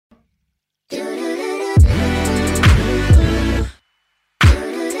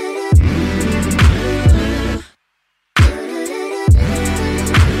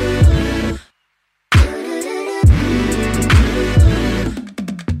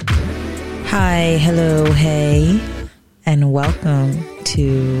Hi, hello, hey, and welcome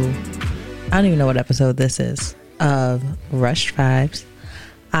to, I don't even know what episode this is, of Rushed Vibes.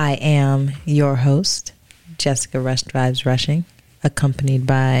 I am your host, Jessica Rushed Vibes Rushing, accompanied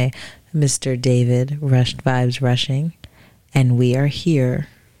by Mr. David Rushed Vibes Rushing, and we are here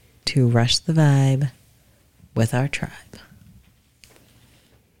to rush the vibe with our tribe.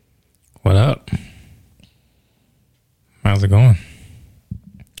 What up? How's it going?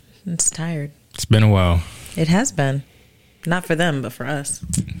 It's tired. It's been a while. It has been. Not for them, but for us.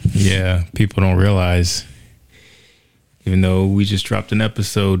 Yeah, people don't realize, even though we just dropped an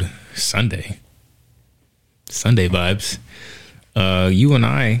episode Sunday vibes, you and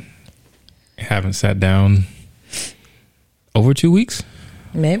I haven't sat down over 2 weeks?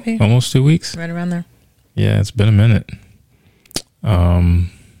 Maybe. Almost 2 weeks? Right around there. Yeah, it's been a minute.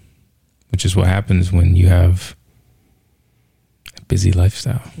 Which is what happens when you have a busy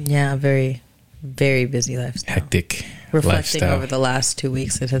lifestyle. Yeah, very, very busy lifestyle. Hectic Reflecting lifestyle. over the last 2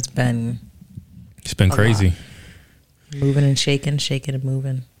 weeks, it has been... It's been crazy. Lot. Moving and shaking, shaking and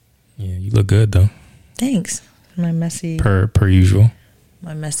moving. Yeah, you look good though. Thanks. My messy... Per usual.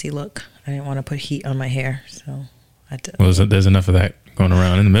 My messy look. I didn't want to put heat on my hair, so I had to... Well, there's enough of that going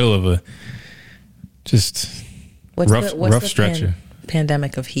around in the middle of a just rough stretcher.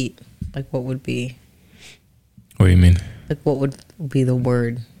 Pandemic of heat. Like, what would be... What do you mean? Like, what would be the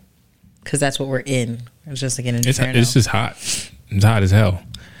word? Because that's what we're in. It's just like an inferno. It's just hot. It's hot as hell.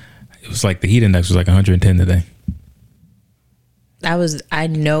 It was like the heat index was like 110 today. I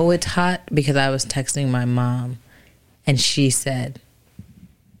know it's hot because I was texting my mom, and she said,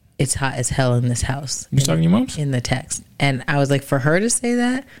 it's hot as hell in this house. You talking to your mom's? In the text. And I was like, for her to say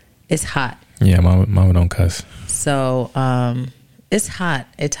that, it's hot. Yeah, mama don't cuss. So, it's hot.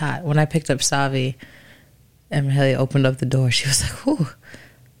 It's hot. When I picked up Savi and Mahalia opened up the door, she was like, "Ooh,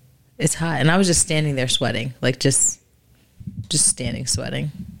 it's hot." And I was just standing there sweating, like just standing sweating.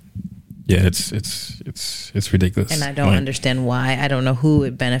 Yeah, it's ridiculous. And I don't understand why. I don't know who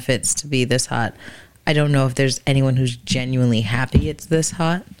it benefits to be this hot. I don't know if there's anyone who's genuinely happy it's this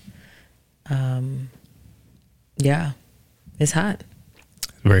hot. Yeah, it's hot.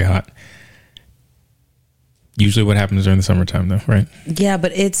 Very hot. Usually what happens during the summertime though, right? Yeah,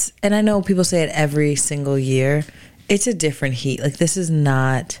 but and I know people say it every single year. It's a different heat. Like, this is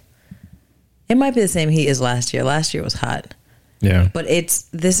not, it might be the same heat as last year. Last year was hot. Yeah. But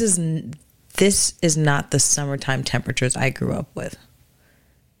this is not the summertime temperatures I grew up with.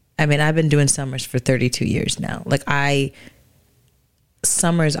 I mean, I've been doing summers for 32 years now. Like,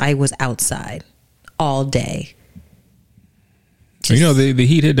 summers I was outside all day. You know, the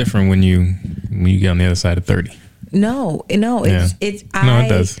heat hit different when you get on the other side of 30. No, it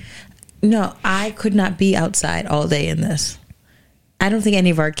does. No, I could not be outside all day in this. I don't think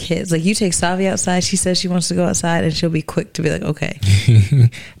any of our kids, like, you take Savi outside, she says she wants to go outside, and she'll be quick to be like, okay.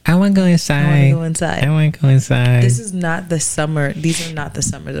 I want to go inside. I want to go inside. This is not the summer. These are not the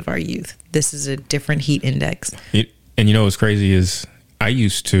summers of our youth. This is a different heat index. And you know what's crazy is I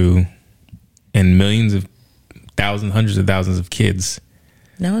used to, and millions of thousands, hundreds of thousands of kids.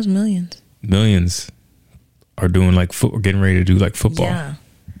 Now it's millions. Millions are doing like getting ready to do like football. Yeah.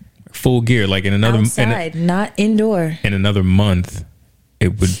 Full gear. Like in another outside, not indoor. In another month,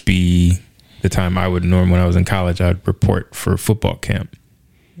 it would be the time I would when I was in college, I'd report for football camp.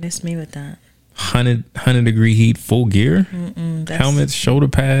 Miss me with that. 100 degree heat, full gear, helmets, shoulder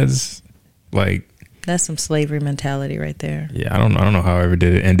pads, like that's some slavery mentality right there. Yeah, I don't know how I ever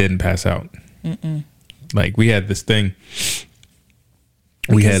did it and didn't pass out. Like, we had this thing.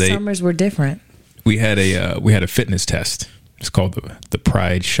 Summers were different. We had a fitness test. It's called the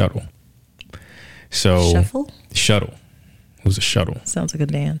Pride Shuttle. So Shuttle. It was a shuttle. Sounds like a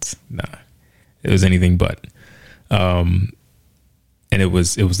dance. Nah, it was anything but. And it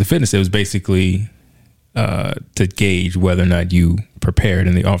was the fitness. It was basically to gauge whether or not you prepared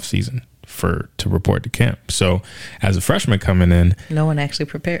in the off season to report to camp. So as a freshman coming in, no one actually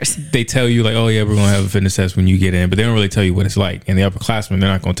prepares. They tell you like, oh yeah, we're gonna have a fitness test when you get in, but they don't really tell you what it's like. And the upperclassmen, they're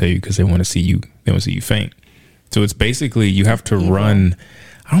not gonna tell you because they want to see you. They want to see you faint. So it's basically you have to run.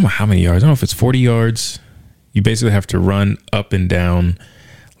 I don't know how many yards. I don't know if it's 40 yards. You basically have to run up and down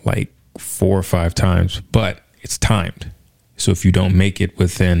like 4 or 5 times, but it's timed. So if you don't make it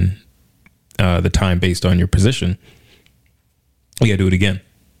within the time based on your position, you gotta do it again.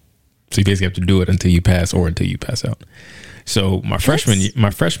 So you basically have to do it until you pass or until you pass out. So my freshman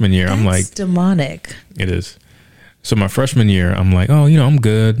year, I'm like, that's demonic. It is. So my freshman year, I'm like, oh, I'm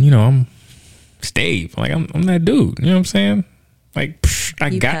good. I'm Stave. Like, I'm that dude. You know what I'm saying? Like,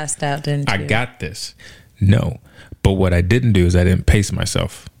 passed out, didn't you? I got this. No. But what I didn't do is I didn't pace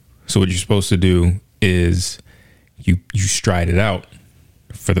myself. So what you're supposed to do is you stride it out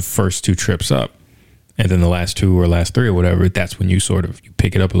for the first 2 trips up. And then the last 2 or last 3 or whatever, that's when you sort of you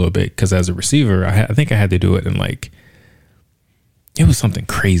pick it up a little bit. Because as a receiver, I think I had to do it in like, it was something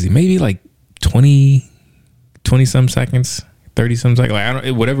crazy. Maybe like 20 some seconds, 30 some seconds.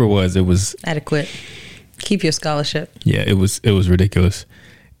 Like, whatever it was adequate. Keep your scholarship. Yeah, it was ridiculous.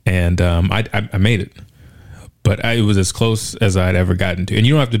 And I made it. But it was as close as I'd ever gotten to. And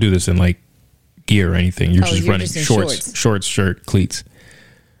you don't have to do this in like gear or anything. You're just running shorts, shirt, cleats.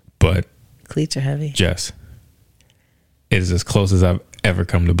 But cleats are heavy. Jess, it is as close as I've ever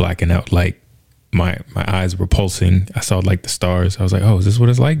come to blacking out. Like my eyes were pulsing. I saw like the stars. I was like, oh, is this what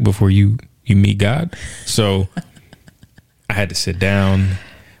it's like before you meet God? So I had to sit down.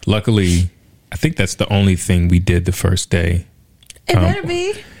 Luckily, I think that's the only thing we did the first day. It better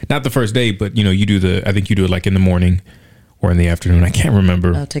be. Not the first day, but you do I think you do it like in the morning or in the afternoon. I can't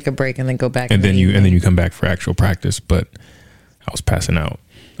remember. I'll take a break and then go back. And then you come back for actual practice. But I was passing out.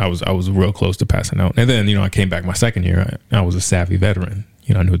 I was real close to passing out. And then, I came back my second year. I was a savvy veteran.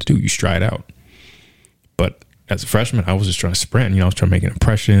 I knew what to do. You stride out. But as a freshman, I was just trying to sprint. I was trying to make an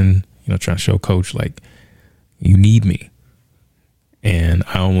impression, trying to show coach, like, you need me. And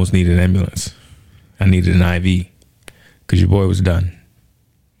I almost needed an ambulance. I needed an IV because your boy was done.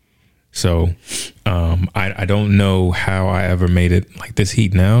 So I don't know how I ever made it like this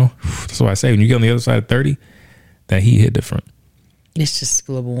heat now. That's why I say when you get on the other side of 30, that heat hit different. It's just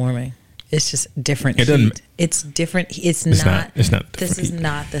global warming. It's just different heat. It's different. It's not. This is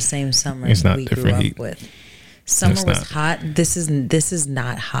not the same summer we grew up with. Summer was hot. This is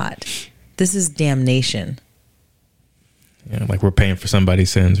not hot. This is damnation. Yeah, like we're paying for somebody's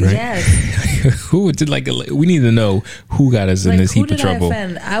sins, right? Yes. Who did we need to know who got us in this heap of trouble. Who did I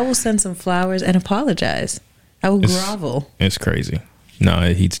offend? I will send some flowers and apologize. I will grovel. It's crazy. No,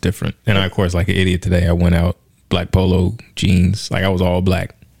 it heat's different. And I, of course, like an idiot today, I went out black polo jeans. Like I was all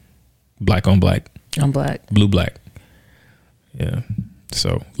black on black. On black. Blue black. Yeah.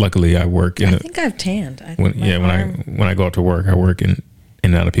 So luckily I work I think I've tanned. When I go out to work, I work in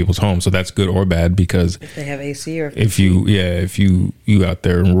and out of people's homes. So that's good or bad because if they have AC or if you out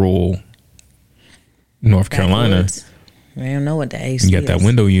there in rural North Carolina, they don't know what the AC is. You got that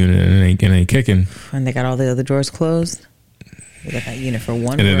window unit and it ain't kicking. And they got all the other doors closed. They got that unit for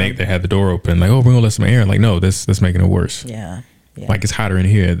one. And then they had the door open, like, oh, we're gonna let some air. Like, no, that's making it worse. Yeah. Like it's hotter in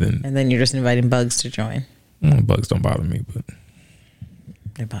here than. And then you're just inviting bugs to join. Bugs don't bother me, but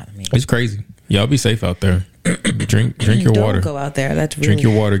they bother me. It's crazy. Y'all be safe out there. drink your water. Don't go out there. That's really, drink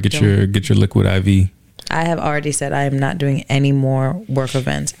your water. Get your liquid IV. I have already said I am not doing any more work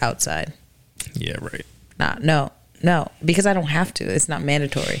events outside. Yeah, right. No, because I don't have to. It's not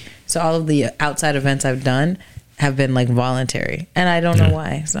mandatory. So all of the outside events I've done have been like voluntary, and I don't know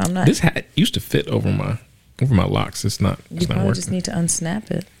why. So I'm not. This hat used to fit over my locks. It's not. You probably working. Just need to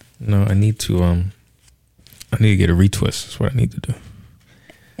unsnap it. No, I need to get a retwist. That's what I need to do.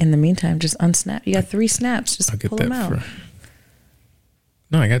 In the meantime, just unsnap. You got 3 snaps. Just pull them out.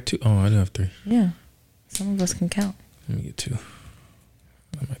 No, I got 2. Oh, I do have 3. Yeah, some of us can count. Let me get 2.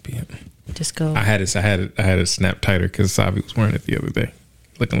 That might be it. Just go. I had it snap tighter because Savi was wearing it the other day,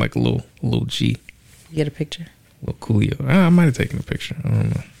 looking like a little G. You get a picture. A little Coolio. I might have taken a picture. I don't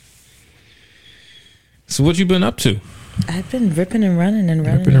know. So what you been up to? I've been ripping and running and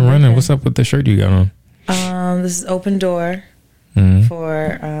running. Ripping and running. What's up with the shirt you got on? This is Open Door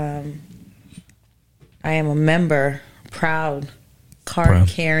for. I am a member, proud,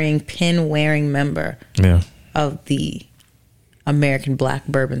 card-carrying, pin-wearing member of the American Black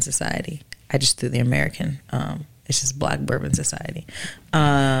Bourbon Society. I just threw the American. It's just Black Bourbon Society.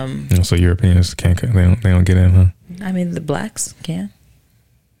 So Europeans can't. They don't get in, huh? I mean, the blacks can.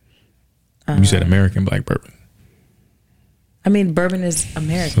 You said American Black Bourbon. I mean, bourbon is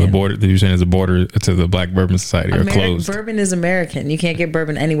American. So the border, you're saying is a border to the Black Bourbon Society are closed. Bourbon is American. You can't get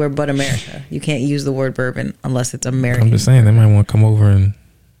bourbon anywhere but America. You can't use the word bourbon unless it's American. I'm just saying they might want to come over and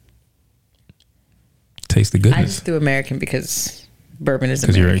taste the goodness. I just threw American because bourbon is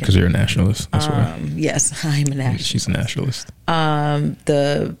American. Because you're a nationalist. That's why. Yes, I'm a nationalist. She's a nationalist.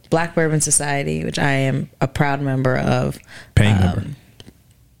 The Black Bourbon Society, which I am a proud member of.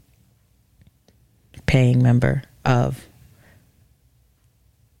 Paying member of.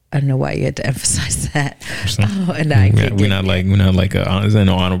 I don't know why you had to emphasize that. We're not like there's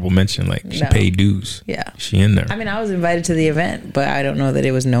no honorable mention. Like she paid dues. Yeah, she in there. I mean, I was invited to the event, but I don't know that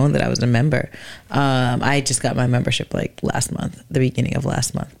it was known that I was a member. I just got my membership like last month, the beginning of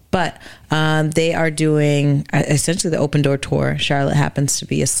last month. But they are doing essentially the Open Door tour. Charlotte happens to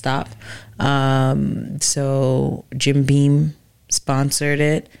be a stop, so Jim Beam sponsored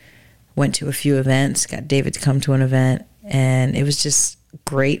it. Went to a few events, got David to come to an event, and it was just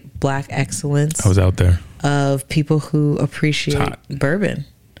great Black excellence. I was out there. Of people who appreciate bourbon.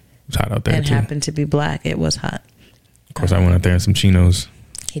 It's hot out there and too. happened to be Black. It was hot. Of course, I went out there in some chinos.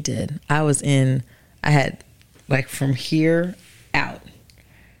 He did. I had like from here out.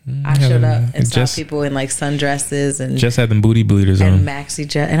 I showed up and saw people in like sundresses and just had them booty bleeders on. Maxi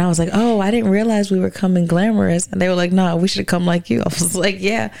jet. And I was like, oh, I didn't realize we were coming glamorous. And they were like, no, we should have come like you. I was like,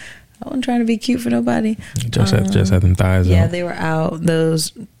 yeah, I wasn't trying to be cute for nobody. Just had them thighs out. Yeah, they were out.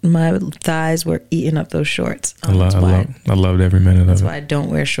 My thighs were eating up those shorts. I loved every minute of it. That's why I don't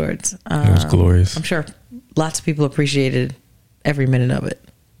wear shorts. It was glorious. I'm sure lots of people appreciated every minute of it.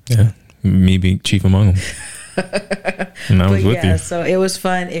 Yeah, me being chief among them. And I was with you. So it was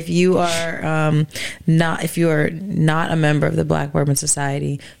fun. If you are not a member of the Black Bourbon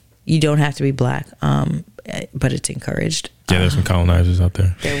Society, you don't have to be Black, but it's encouraged. Yeah, there's some colonizers out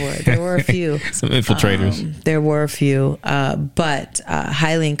there. There were a few. Some infiltrators. There were a few, but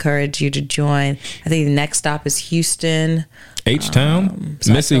highly encourage you to join. I think the next stop is Houston. H-Town?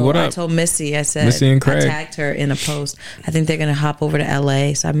 Missy, what up? I told Missy, I said, Missy and Craig. I tagged her in a post. I think they're going to hop over to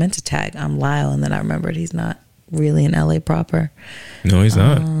LA. So I meant to tag Lyle, and then I remembered he's not really in LA proper. No, he's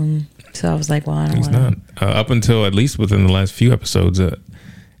not. So I was like, well, I don't He's want not. Up until at least within the last few episodes,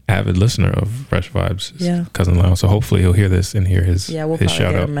 avid listener of Fresh Vibes, cousin Lyle. So hopefully he'll hear this and hear his we'll his probably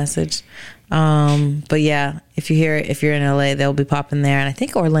shout get out. a message. But yeah, if you're in LA, they'll be popping there, and I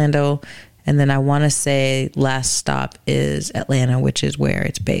think Orlando. And then I want to say last stop is Atlanta, which is where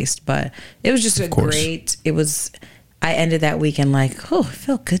it's based. But it was just I ended that weekend like, oh, it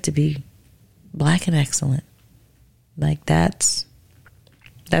felt good to be Black and excellent. Like that's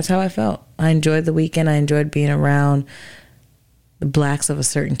how I felt. I enjoyed the weekend. I enjoyed being around the Blacks of a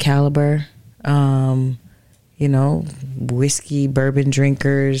certain caliber. Whiskey, bourbon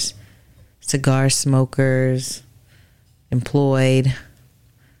drinkers, cigar smokers, employed,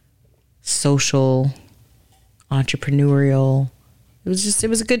 social, entrepreneurial. It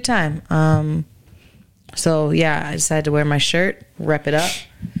was a good time. So yeah, I decided to wear my shirt, rep it up.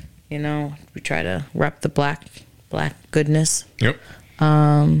 We try to rep the black goodness. Yep.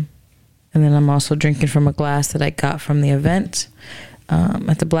 And then I'm also drinking from a glass that I got from the event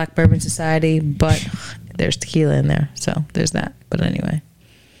at the Black Bourbon Society, but there's tequila in there, so there's that. But anyway,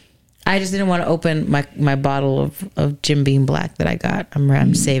 I just didn't want to open my bottle of Jim Beam Black that I got.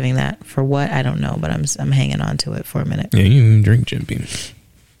 I'm saving that for what I don't know, but I'm hanging on to it for a minute. Yeah, you don't even drink Jim Beam.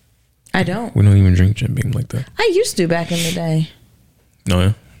 I don't. We don't even drink Jim Beam like that. I used to back in the day. No,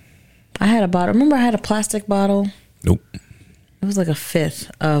 yeah. I had a bottle. Remember, I had a plastic bottle. Nope. It was like a fifth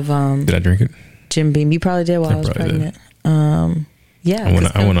of. Did I drink it? Jim Beam. You probably did while I was pregnant. Yeah.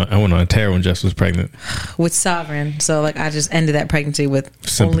 I went on a tear when Jess was pregnant. With Sovereign. So like I just ended that pregnancy with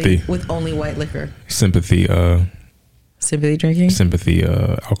sympathy. Only white liquor. Sympathy drinking? Sympathy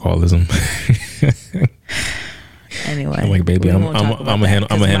alcoholism. Anyway. I'm like, baby, I'm gonna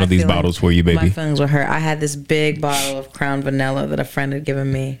handle these bottles for you, baby. My feelings were hurt. I had this big bottle of Crown Vanilla that a friend had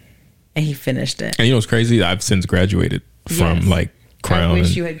given me, and he finished it. And you know what's crazy? I've since graduated from like Crown. I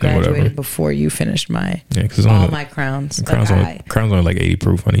wish you had graduated before you finished my my Crowns. Crown's only like 80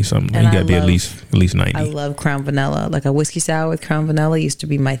 proof. I need something. You gotta be at least 90. I love Crown Vanilla. Like a whiskey sour with Crown Vanilla used to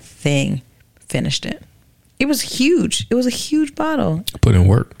be my thing. Finished it. It was huge. It was a huge bottle. I put in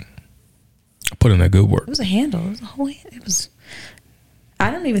work. I put in that good work. It was a handle. It was a whole. It was.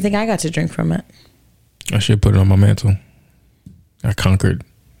 I don't even think I got to drink from it. I should put it on my mantle. I conquered.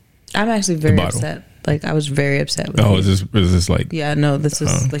 I'm actually very upset. Like I was very upset with you. Oh, is this like? Yeah, no. This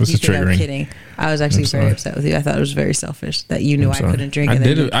is like this you is think triggering. I'm kidding. I was actually very upset with you. I thought it was very selfish that you knew I couldn't drink. I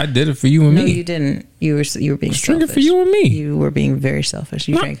did it for you and me. No, you didn't. You were being selfish. Drinking for you and me. You were being very selfish.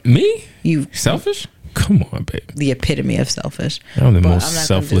 You drank me. You selfish? Come on, babe. The epitome of selfish. I'm the most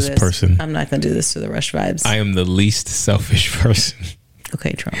selfless person. I'm not going to do this to the Rush Vibes. I am the least selfish person.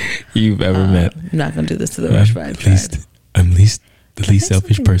 Okay, Trump. You've ever met. I'm not going to do this to the Rush Vibes. I'm the least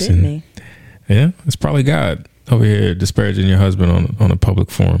selfish person. Yeah, it's probably God over here disparaging your husband on a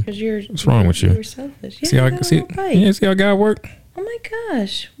public forum. What's wrong with you? You're selfish. See how God work? Oh my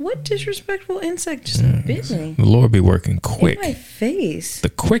gosh! What disrespectful insect just bit me? The Lord be working quick. In my face. The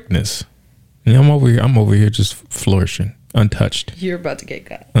quickness. And I'm over here just flourishing, untouched. You're about to get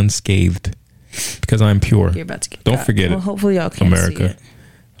got. Unscathed. Because I'm pure. You're about to get Don't got. forget it. Hopefully y'all can't America. see it.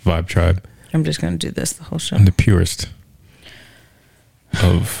 Vibe Tribe. I'm just going to do this the whole show. I'm the purest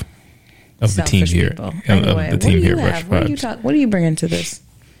of the team here. Anyway, of the team here, Rush Vibes. What are you bringing to this?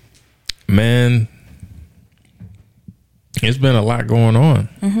 Man, it's been a lot going on.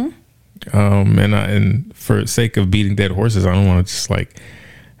 Mm-hmm. And for sake of beating dead horses, I don't want to just like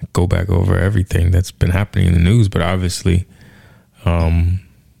go back over everything that's been happening in the news, but obviously, the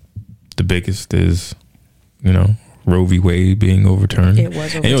biggest is, Roe v. Wade being overturned. It was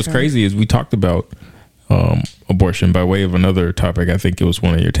overturned. And what's crazy is we talked about abortion by way of another topic. I think it was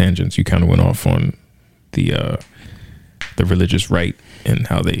one of your tangents. You kind of went off on the religious right and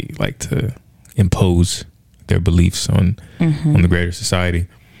how they like to impose their beliefs on the greater society.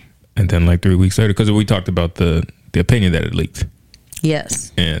 And then like 3 weeks later, because we talked about the opinion that it leaked.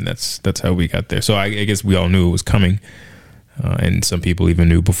 Yes. And that's how we got there. So I guess we all knew it was coming. And some people even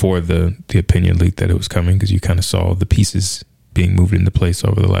knew before the opinion leaked that it was coming, because you kind of saw the pieces being moved into place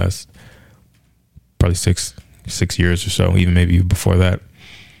over the last probably six years or so, even maybe before that.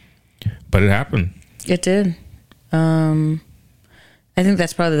 But it happened. It did. I think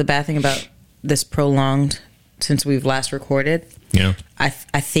that's probably the bad thing about this prolonged since we've last recorded. Yeah. I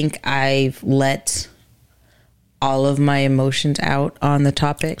think I've let all of my emotions out on the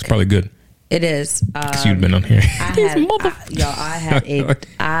topic. It's probably good. It is. Because you've been on here. I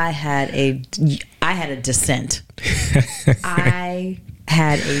had a dissent. I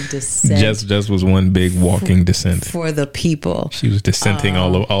had a dissent. Jess was one big walking dissent for the people. She was dissenting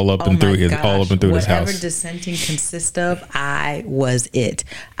all up and through his house. Whatever dissenting consists of, I was it.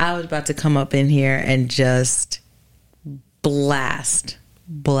 I was about to come up in here and just blast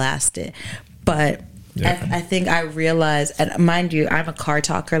it, but. Yeah. I think I realized, and mind you, I'm a car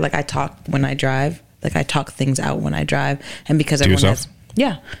talker. Like I talk when I drive. Like I talk things out when I drive, and because everyone has,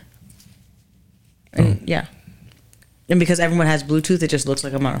 and because everyone has Bluetooth, it just looks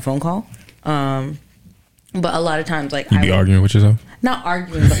like I'm on a phone call. But a lot of times, like you be arguing with yourself. Not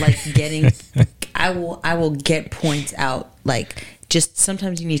arguing, but like getting. I will get points out. Like just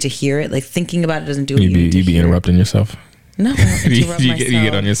sometimes you need to hear it. Like thinking about it doesn't do it. You be interrupting yourself. No, you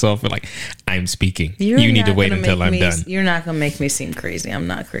get on yourself and like, I'm speaking. You need to wait until I'm done. You're not gonna make me seem crazy. I'm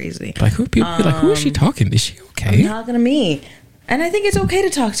not crazy. Like who people be like, who is she talking? Is she okay? I'm talking to me. And I think it's okay to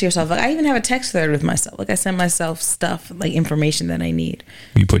talk to yourself. Like I even have a text thread with myself. Like I send myself stuff, like information that I need.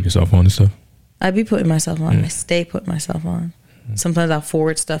 You putting yourself on and stuff? I be putting myself on. I stay putting myself on. Sometimes I'll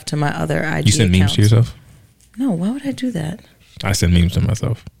forward stuff to my other IG You send accounts. memes to yourself? No, why would I do that? I send memes to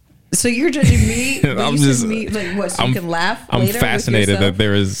myself. So you're judging me? I'm just me, like what? So you can laugh. I'm fascinated that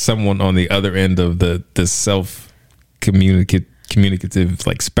there is someone on the other end of the self communicative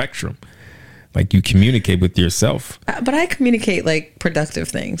like spectrum. Like you communicate with yourself. But I communicate like productive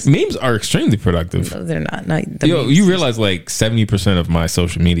things. Memes are extremely productive. No, they're not. You realize like 70% of my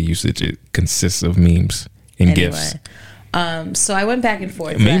social media usage consists of memes and GIFs. So I went back and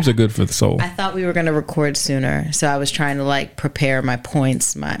forth. Memes are good for the soul. I thought we were going to record sooner, so I was trying to like prepare my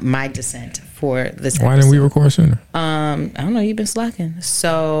points, my dissent for this episode. Why didn't we record sooner? I don't know. You've been slacking.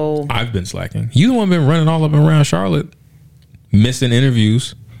 So I've been slacking. You the one been running all up and around Charlotte, missing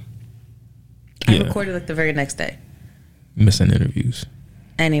interviews. I recorded like the very next day. Missing interviews.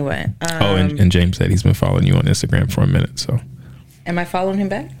 Anyway. And James said he's been following you on Instagram for a minute. So, am I following him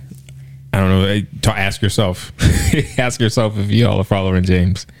back? I don't know. Ask yourself. Ask yourself if y'all are following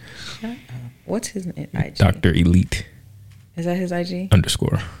James. What's his IG? Dr. Elite. Is that his IG?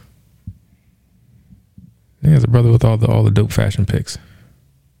 _ He has a brother with all the dope fashion pics.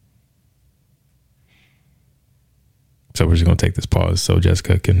 So we're just gonna take this pause so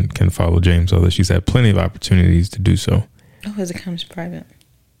Jessica can follow James, although she's had plenty of opportunities to do so. Oh, his account's private.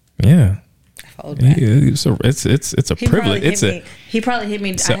 Yeah. I followed back. It's a privilege. He probably hit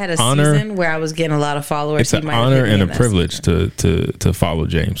me. I had a season where I was getting a lot of followers. It's an honor and a privilege to follow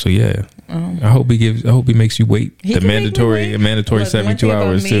James. So yeah, I hope he makes you wait the mandatory 72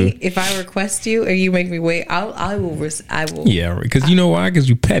 hours too. If I request you or you make me wait, I will. Yeah, because you know why? Because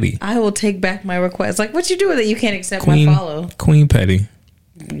you petty. I will take back my request. Like what you do with it? You can't accept my follow. Queen petty.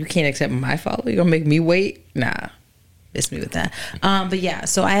 You can't accept my follow. You gonna make me wait? Nah. Miss me with that. But yeah,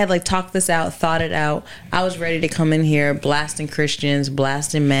 so I had like talked this out, thought it out. I was ready to come in here blasting Christians,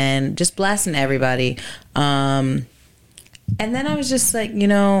 blasting men, just blasting everybody. And then I was just like,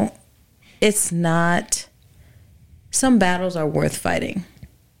 it's not, some battles are worth fighting.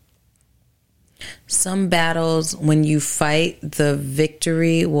 Some battles, when you fight, the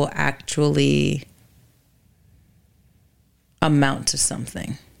victory will actually amount to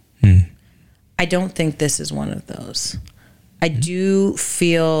something. I don't think this is one of those. I do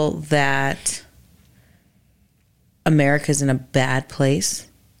feel that America's in a bad place.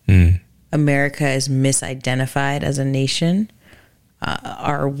 America is misidentified as a nation.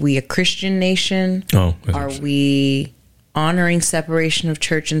 Are we a Christian nation? Are we honoring separation of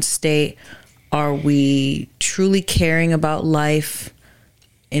church and state? Are we truly caring about life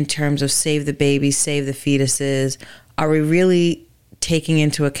in terms of save the babies, save the fetuses? Are we really taking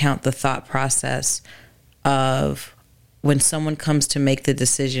into account the thought process of when someone comes to make the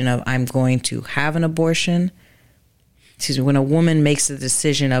decision of I'm going to have an abortion. Excuse me, when a woman makes the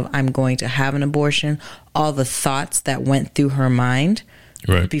decision of I'm going to have an abortion, all the thoughts that went through her mind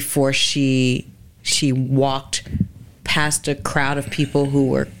before she walked past a crowd of people who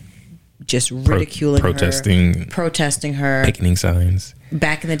were just ridiculing protesting her, picketing signs.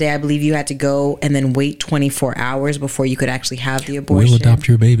 Back in the day, I believe you had to go and then wait 24 hours before you could actually have the abortion. We'll adopt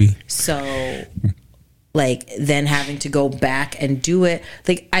your baby. So, like, then having to go back and do it.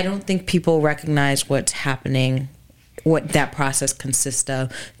 Like, I don't think people recognize what's happening, what that process consists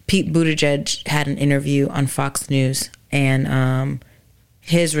of. Pete Buttigieg had an interview on Fox News, and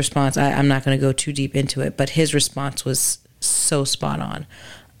his response, I'm not going to go too deep into it, but his response was so spot on.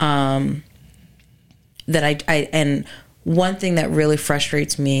 That and one thing that really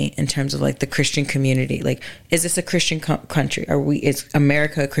frustrates me in terms of like the Christian community, like, is this a Christian country? Is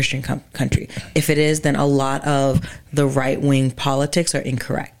America a Christian country? If it is, then a lot of the right-wing politics are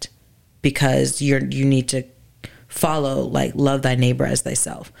incorrect, because you need to follow, like, love thy neighbor as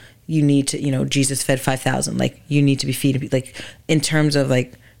thyself. You need to, Jesus fed 5,000. Like, you need to be feeding, like, in terms of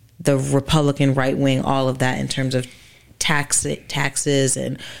like the Republican right wing, all of that, in terms of taxes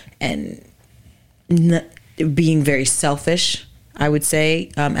and being very selfish, I would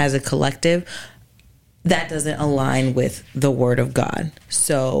say, as a collective, that doesn't align with the word of God.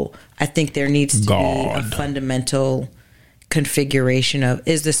 So I think there needs to be a fundamental configuration of,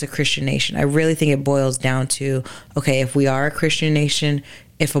 is this a Christian nation? I really think it boils down to, okay, if we are a Christian nation,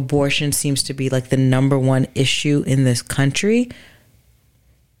 if abortion seems to be like the number one issue in this country,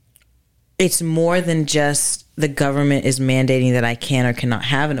 it's more than just the government is mandating that I can or cannot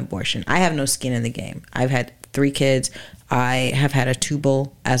have an abortion. I have no skin in the game. I've had 3 kids. I have had a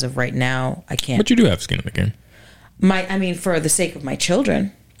tubal as of right now. I can't. But you do have skin in the game. For the sake of my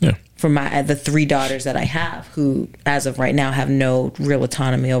children. Yeah. For the 3 daughters that I have, who as of right now have no real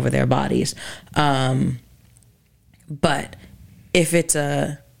autonomy over their bodies. But if it's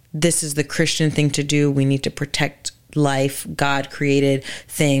this is the Christian thing to do, we need to protect life, God created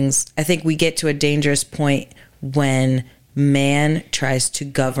things. I think we get to a dangerous point when man tries to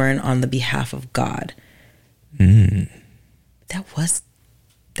govern on the behalf of God. That was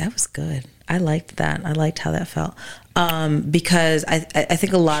good. I liked that. I liked how that felt. Because I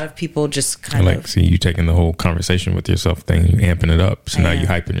think a lot of people just kind of see you taking the whole conversation with yourself thing, you amping it up. So now you're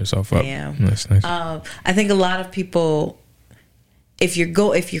hyping yourself up. Yeah. That's nice. I think a lot of people, if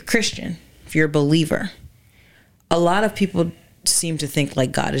you're Christian, if you're a believer, a lot of people seem to think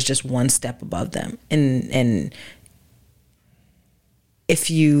like God is just one step above them. And if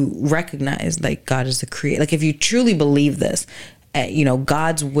you recognize like God is the creator, like if you truly believe this,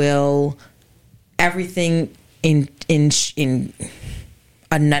 God's will, everything in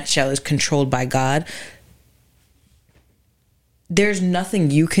a nutshell is controlled by God. There's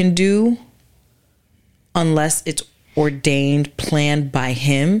nothing you can do unless it's ordained, planned by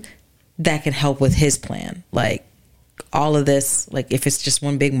him, that can help with his plan. Like, all of this, like, if it's just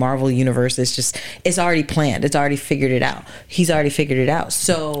one big Marvel universe, it's already planned. It's already figured it out. He's already figured it out.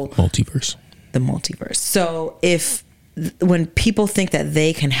 So the multiverse. So when people think that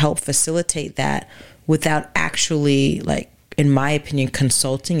they can help facilitate that without actually, like, in my opinion,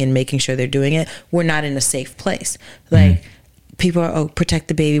 consulting and making sure they're doing it, we're not in a safe place. Like, people are, protect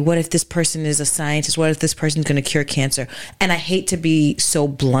the baby. What if this person is a scientist? What if this person's going to cure cancer? And I hate to be so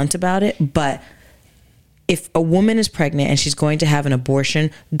blunt about it, but if a woman is pregnant and she's going to have an abortion,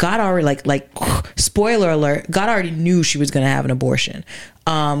 God already, like spoiler alert, God already knew she was going to have an abortion.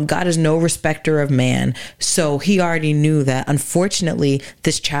 God is no respecter of man. So he already knew that, unfortunately,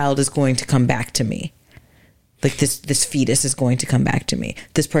 this child is going to come back to me. Like, this fetus is going to come back to me.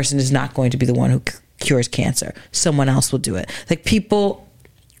 This person is not going to be the one who cures cancer. Someone else will do it. Like, people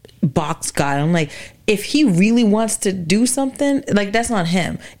box God. I'm like, if he really wants to do something, like, that's not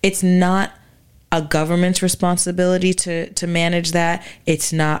him. It's not a government's responsibility to manage that.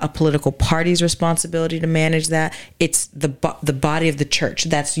 It's not a political party's responsibility to manage that. It's the body of the church.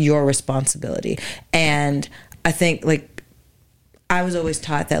 That's your responsibility. And I think, like, I was always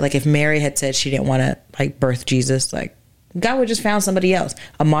taught that, like, if Mary had said she didn't want to, like, birth Jesus, like, God would just found somebody else,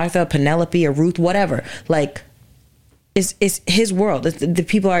 a Martha, a Penelope, a Ruth, whatever. Like, it's his world. The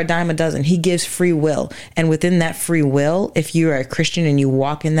people are a dime a dozen. He gives free will. And within that free will, if you're a Christian and you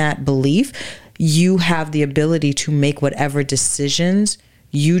walk in that belief, you have the ability to make whatever decisions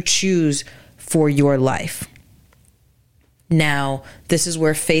you choose for your life. Now, this is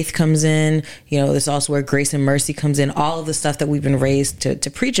where faith comes in. This is also where grace and mercy comes in. All of the stuff that we've been raised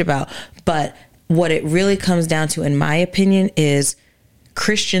to preach about. But what it really comes down to, in my opinion, is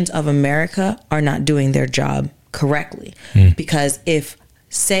Christians of America are not doing their job correctly. Because if,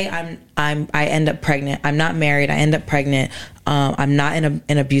 say I end up pregnant, I'm not married, I end up pregnant, I'm not in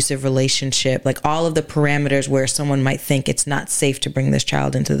an abusive relationship, like all of the parameters where someone might think it's not safe to bring this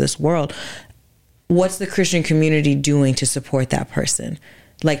child into this world, what's the Christian community doing to support that person?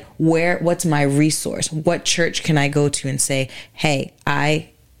 Like, what's my resource? What church can I go to and say, hey,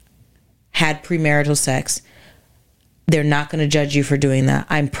 I had premarital sex. They're not going to judge you for doing that.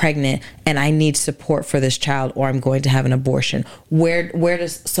 I'm pregnant and I need support for this child, or I'm going to have an abortion. Where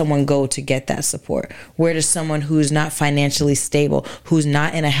does someone go to get that support? Where does someone who's not financially stable, who's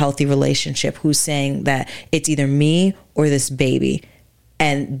not in a healthy relationship, who's saying that it's either me or this baby,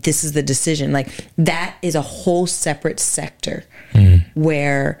 and this is the decision? Like, that is a whole separate sector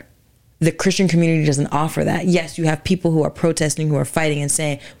where the Christian community doesn't offer that. Yes, you have people who are protesting, who are fighting and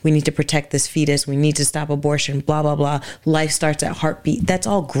saying, we need to protect this fetus, we need to stop abortion, blah, blah, blah. Life starts at heartbeat. That's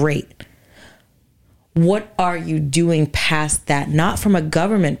all great. What are you doing past that? Not from a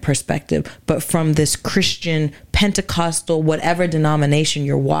government perspective, but from this Christian, Pentecostal, whatever denomination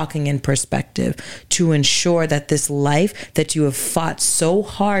you're walking in perspective, to ensure that this life that you have fought so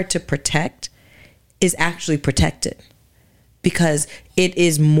hard to protect is actually protected. Because it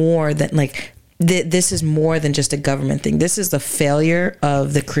is more than like, this is more than just a government thing. This is the failure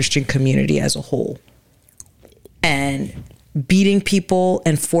of the Christian community as a whole. And beating people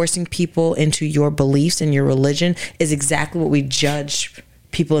and forcing people into your beliefs and your religion is exactly what we judge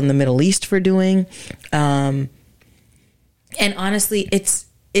people in the Middle East for doing. And honestly,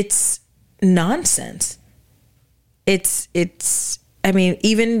 it's nonsense. It's I mean,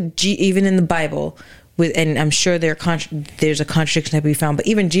 even in the Bible, and I'm sure there's a contradiction that we found, but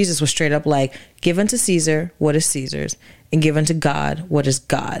even Jesus was straight up like, give unto Caesar what is Caesar's, and give unto God what is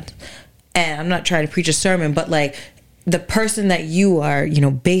God. And I'm not trying to preach a sermon, but like, the person that you are,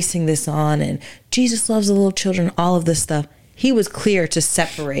 basing this on, and Jesus loves the little children, all of this stuff, he was clear to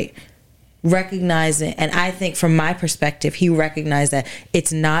separate, recognizing, and I think from my perspective, he recognized that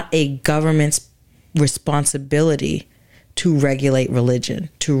it's not a government's responsibility to regulate religion,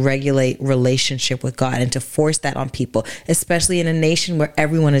 to regulate relationship with God, and to force that on people, especially in a nation where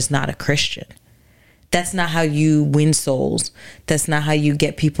everyone is not a Christian. That's not how you win souls. That's not how you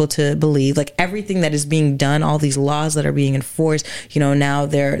get people to believe. Like, everything that is being done, all these laws that are being enforced, now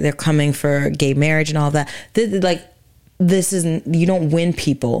they're coming for gay marriage and all that. This isn't, you don't win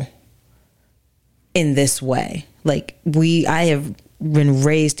people in this way. Like, I have been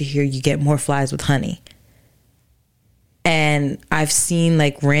raised to hear you get more flies with honey. And I've seen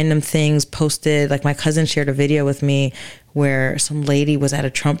like random things posted. Like, my cousin shared a video with me where some lady was at a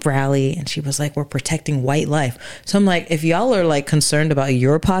Trump rally and she was like, we're protecting white life. So I'm like, if y'all are like concerned about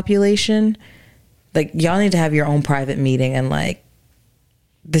your population, like, y'all need to have your own private meeting, and like,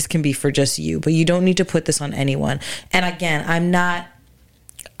 this can be for just you, but you don't need to put this on anyone. And again, I'm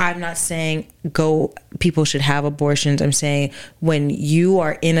not saying people should have abortions. I'm saying when you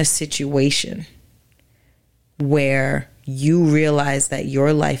are in a situation where you realize that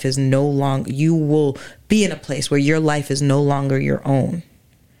your life is no longer, you will be in a place where your life is no longer your own,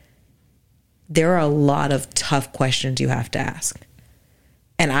 there are a lot of tough questions you have to ask.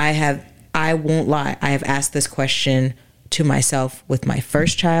 And I won't lie, I have asked this question to myself with my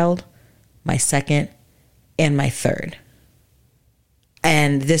first child, my second, and my third.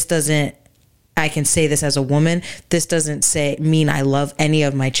 And I can say this as a woman, this doesn't mean I love any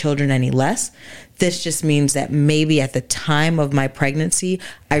of my children any less. This just means that maybe at the time of my pregnancy,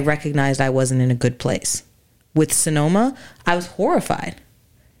 I recognized I wasn't in a good place. With Sonoma, I was horrified.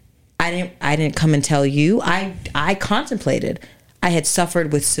 I didn't come and tell you. I contemplated. I had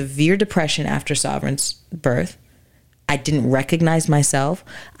suffered with severe depression after Sovereign's birth. I didn't recognize myself.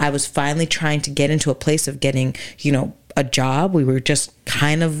 I was finally trying to get into a place of getting, a job. We were just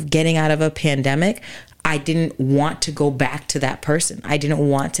kind of getting out of a pandemic. I didn't want to go back to that person. I didn't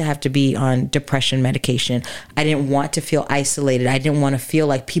want to have to be on depression medication. I didn't want to feel isolated. I didn't want to feel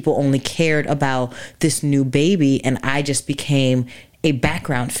like people only cared about this new baby and I just became a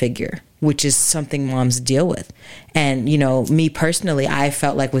background figure, which is something moms deal with. And, me personally, I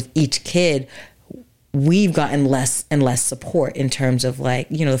felt like with each kid, we've gotten less and less support in terms of like,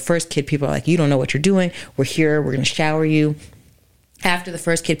 the first kid, people are like, you don't know what you're doing. We're here. We're going to shower you. After the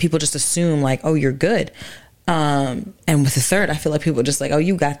first kid, people just assume like, oh, you're good. And with the third, I feel like people are just like, oh,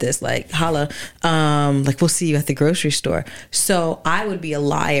 you got this, like, holla. Like, we'll see you at the grocery store. So I would be a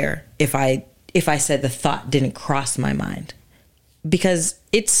liar if I said the thought didn't cross my mind, because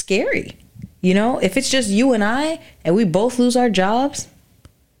it's scary. If it's just you and I and we both lose our jobs,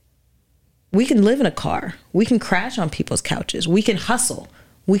 we can live in a car. We can crash on people's couches. We can hustle.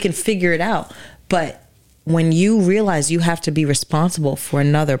 We can figure it out. But when you realize you have to be responsible for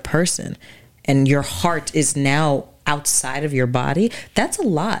another person and your heart is now outside of your body, that's a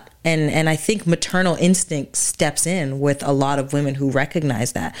lot. And I think maternal instinct steps in with a lot of women who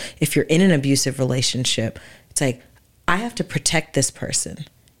recognize that. If you're in an abusive relationship, it's like, I have to protect this person.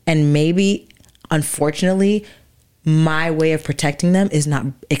 And maybe, unfortunately, my way of protecting them is not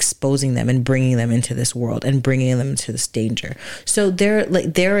exposing them and bringing them into this world and bringing them into this danger. So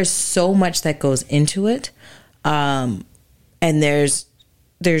there is so much that goes into it. And there's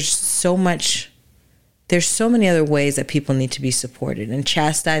so many other ways that people need to be supported, and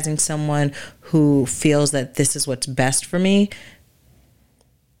chastising someone who feels that this is what's best for me.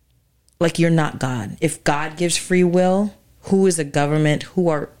 Like, you're not God. If God gives free will, who is a government? Who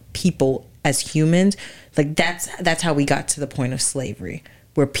are people as humans? Like, that's how we got to the point of slavery,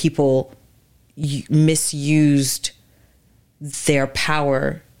 where people misused their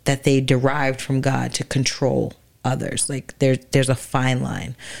power that they derived from God to control others. Like, there's a fine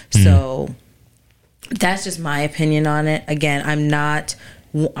line. Mm-hmm. So that's just my opinion on it. Again, I'm not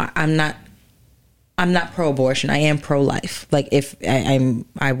pro-abortion. I am pro-life. Like, if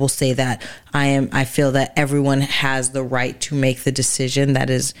I will say that I feel that everyone has the right to make the decision that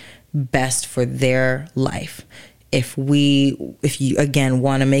is best for their life. If you again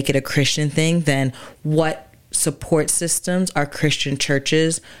want to make it a Christian thing, then what support systems are Christian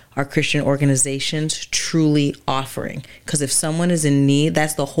churches, are Christian organizations truly offering? Because if someone is in need,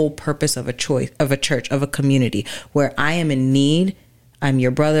 that's the whole purpose of a church, of a community, where I am in need. I'm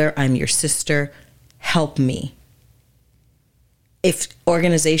your brother, I'm your sister, help me. If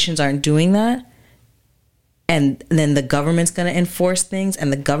organizations aren't doing that, and then the government's going to enforce things,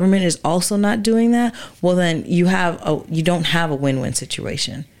 and the government is also not doing that, well, then you don't have a win-win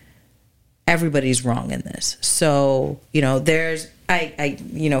situation. Everybody's wrong in this. So, there's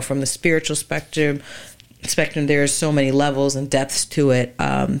from the spiritual spectrum, there's so many levels and depths to it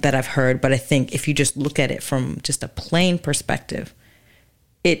that I've heard. But I think if you just look at it from just a plain perspective,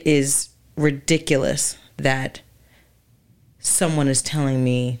 it is ridiculous that someone is telling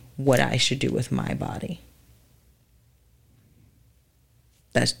me what I should do with my body.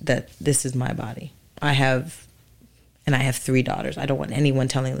 That this is my body. I have 3 daughters. I don't want anyone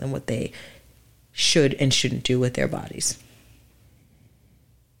telling them what they should and shouldn't do with their bodies.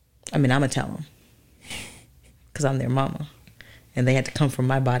 I mean, I'm going to tell them, because I'm their mama, and they had to come from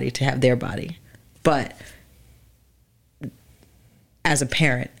my body to have their body. But as a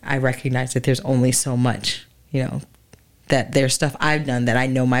parent, I recognize that there's only so much, that there's stuff I've done that I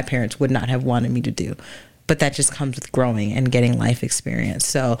know my parents would not have wanted me to do. But that just comes with growing and getting life experience.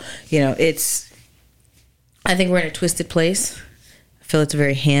 So, I think we're in a twisted place. I feel it's a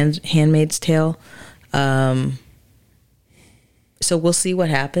very Handmaid's Tale. So we'll see what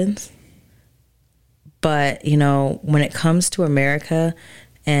happens. But, when it comes to America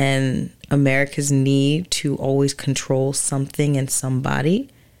and America's need to always control something and somebody,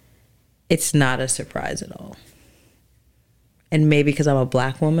 it's not a surprise at all. And maybe because I'm a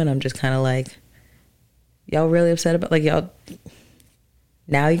black woman, I'm just kind of like, y'all really upset about, like, y'all,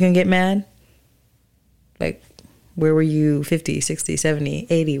 now you can get mad? Like, where were you 50, 60, 70,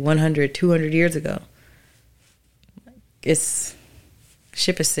 80, 100, 200 years ago? It's,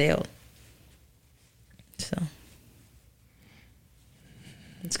 ship has sailed. So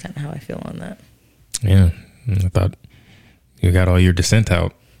that's kind of how I feel on that. Yeah. I thought you got all your dissent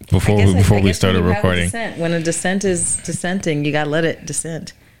out before we started recording. When a dissent is dissenting, you got to let it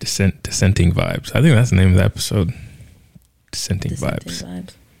dissent. Dissenting vibes. I think that's the name of the episode. Dissenting vibes.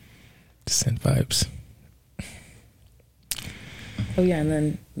 Dissent vibes. Oh yeah, and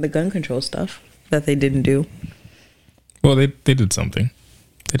then the gun control stuff that they didn't do. Well, they did something.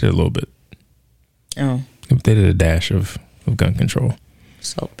 They did a little bit. Oh. They did a dash of gun control.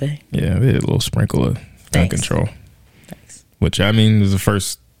 Salt Bay. Yeah, they did a little sprinkle of gun control. Thanks. Which, I mean, is the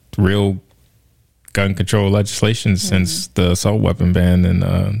first real gun control legislation since the assault weapon ban in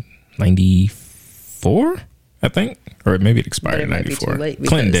 94, I think. Or maybe it expired in 94.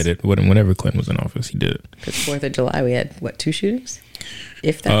 Clinton did it. Whenever Clinton was in office, he did it. Because 4th of July, we had, 2 shootings?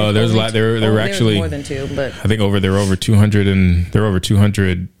 If that. There's a lot. There were actually more than 2, but I think there were over 200 and there were over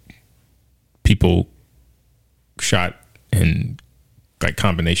 200 people shot in like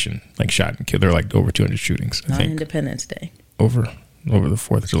combination, like shot and killed. There were like over 200 shootings. I think Independence Day over the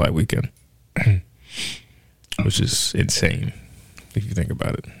 4th of July weekend, which is insane if you think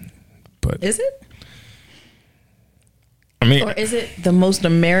about it. But is it? I mean, or is it the most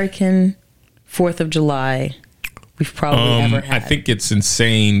American 4th of July we've probably ever had. I think it's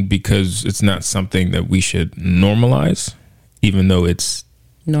insane because it's not something that we should normalize, even though it's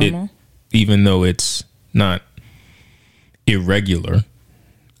normal. Even though it's not irregular.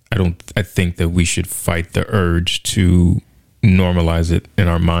 I think that we should fight the urge to normalize it in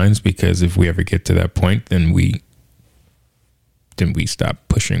our minds, because if we ever get to that point, then we stop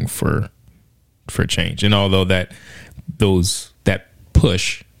pushing for change. And although that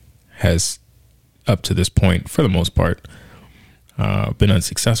push has up to this point, for the most part, been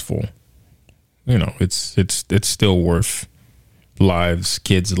unsuccessful, it's still worth lives,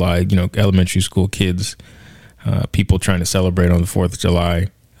 kids' lives, elementary school kids, people trying to celebrate on the 4th of July.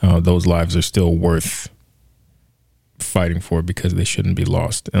 Those lives are still worth fighting for, because they shouldn't be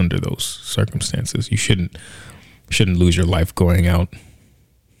lost under those circumstances. You shouldn't lose your life going out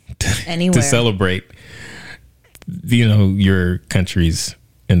anywhere to celebrate, your country's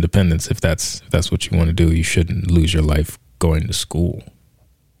independence. If that's what you want to do, you shouldn't lose your life going to school,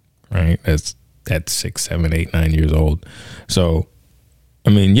 right? At 6, 7, 8, 9 years old. So, I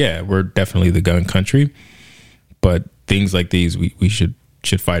mean, yeah, we're definitely the gun country, but things like these, we should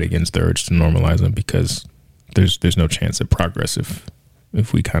fight against the urge to normalize them, because there's no chance of progress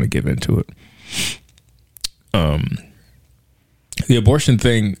if we kind of give into it. The abortion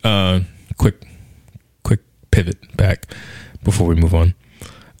thing, quick pivot back before we move on.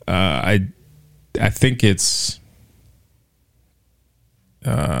 I think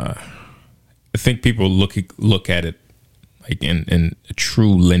I think people look at it like in a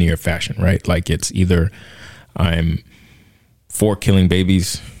true linear fashion, right? Like it's either I'm for killing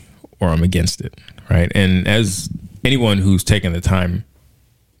babies or I'm against it, right? And as anyone who's taken the time,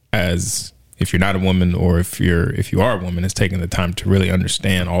 as if you're not a woman, or if you are a woman, has taken the time to really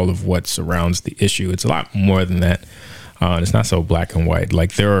understand all of what surrounds the issue, it's a lot more than that. It's not so black and white.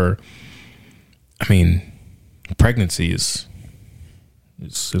 Like pregnancy is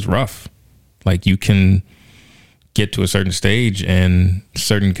rough. Like you can get to a certain stage and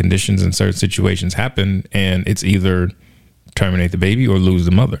certain conditions and certain situations happen, and it's either terminate the baby or lose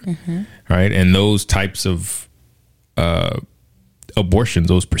the mother. Mm-hmm. Right. And those types of abortions,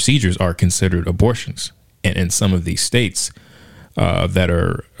 those procedures are considered abortions. And in some of these states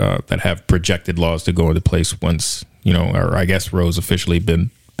that have projected laws to go into place once, or I guess Roe's officially been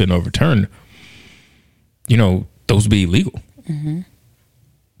overturned, those be illegal. Mm-hmm.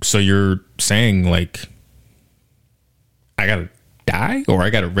 So you're saying like, I gotta die, or I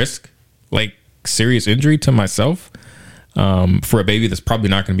gotta risk like serious injury to myself for a baby that's probably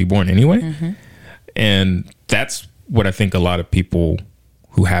not going to be born anyway. Mm-hmm. And that's what I think a lot of people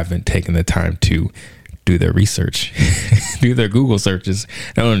who haven't taken the time to do their research, do their Google searches,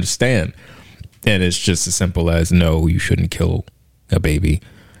 don't understand. And it's just as simple as, no, you shouldn't kill a baby.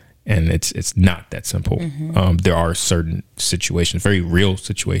 And it's not that simple. Mm-hmm. There are certain situations, very real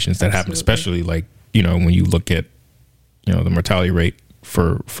situations that happen, especially like, when you look at, the mortality rate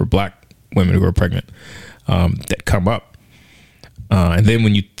for black women who are pregnant, that come up. And then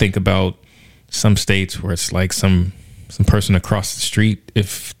when you think about some states where it's like some person across the street,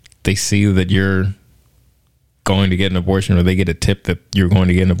 if they see that you're going to get an abortion, or they get a tip that you're going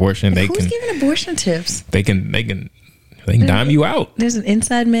to get an abortion, who's giving abortion tips? They can dime you out. There's an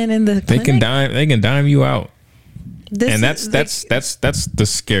inside man in the clinic. They can dime you out. That's the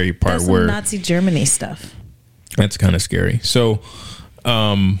scary part. That's where Nazi Germany stuff. That's kind of scary. So,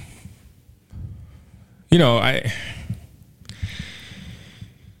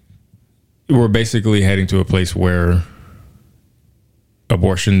 we're basically heading to a place where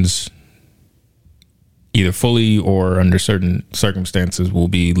abortions, either fully or under certain circumstances, will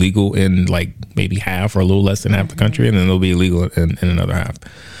be legal in like maybe half or a little less than half the country, and then they'll be illegal in another half.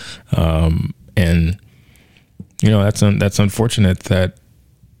 And that's unfortunate that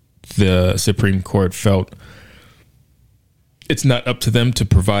the Supreme Court felt it's not up to them to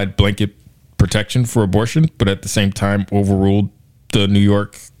provide blanket protection for abortion, but at the same time overruled the New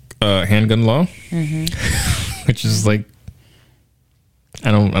York handgun law, mm-hmm. which is like,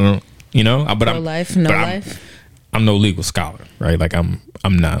 I don't, but no life, no life. I'm no legal scholar, right? Like I'm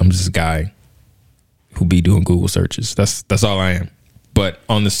just a guy who be doing Google searches. That's all I am. But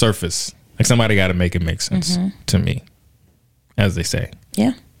on the surface, like somebody got to make it make sense to me, as they say.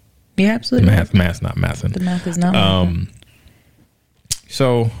 Yeah, you're absolutely right. Math's not mathin'. The math is not mathin'.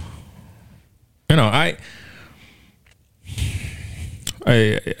 So, I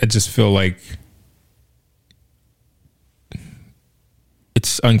just feel like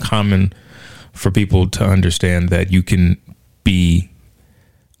it's uncommon for people to understand that you can be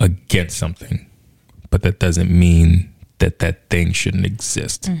against something, but that doesn't mean that thing shouldn't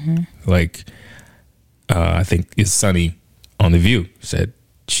exist. Mm-hmm. Like, I think is Sunny on The View, said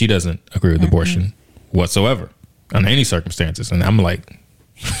she doesn't agree with abortion whatsoever under any circumstances. And I'm like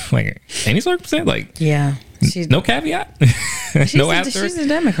any circumstance, like no caveat, no asterisk. She's a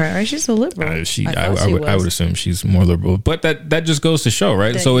Democrat, right? She's a liberal. I would assume she's more liberal, but that just goes to show,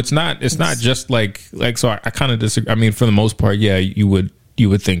 right? So it's not just like so. I kind of disagree. I mean, for the most part, yeah, you would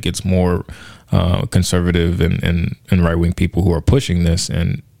think it's more conservative and right wing people who are pushing this,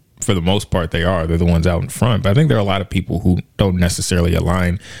 and for the most part, they're the ones out in front. But I think there are a lot of people who don't necessarily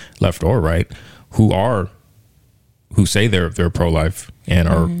align left or right, who say they're pro-life and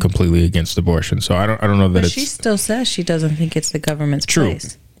are completely against abortion. So I don't know that. But she still says she doesn't think it's the government's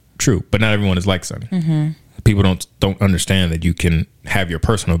place. True, but not everyone is like Sunny. People don't understand that you can have your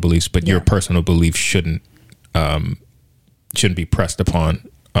personal beliefs, but your personal beliefs shouldn't be pressed upon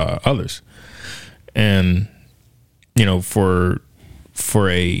others. And for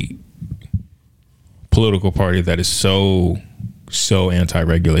a political party that is so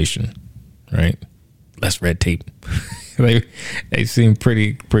anti-regulation, right? Less red tape. they seem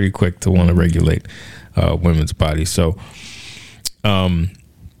pretty quick to want to regulate women's bodies. So, I'm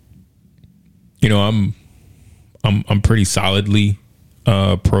pretty solidly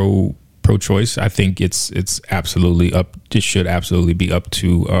pro-choice. I think it's absolutely up. It should absolutely be up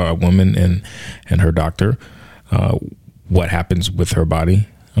to a woman and her doctor what happens with her body.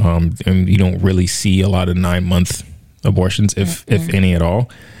 And you don't really see a lot of 9-month abortions, if any at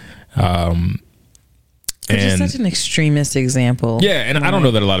all. Which is such an extremist example. Yeah, and I don't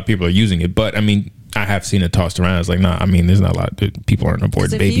know that a lot of people are using it, but I mean, I have seen it tossed around. It's like, nah, I mean, there's not a lot of people aren't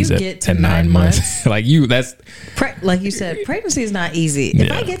aborting babies at 9 months. like you said, pregnancy is not easy.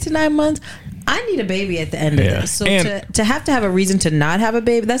 If I get to 9 months, I need a baby at the end of this. So to have a reason to not have a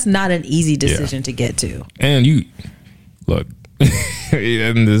baby, that's not an easy decision to get to. And you look,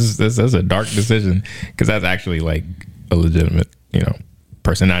 and that's a dark decision, because that's actually like a legitimate,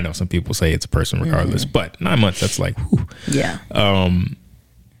 person. I know some people say it's a person regardless, but 9 months, that's like, whew. Yeah.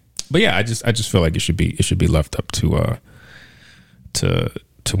 But yeah, I just feel like it should be left up to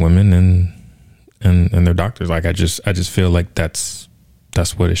women and their doctors. Like I just feel like that's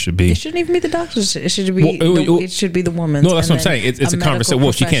what it should be. It shouldn't even be the doctors. It should be it should be the woman. No, that's what I'm saying. It's a conversation.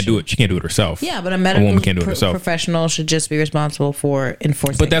 Well, she can't do it. She can't do it herself. Yeah, but a woman can't do it herself. Professional should just be responsible for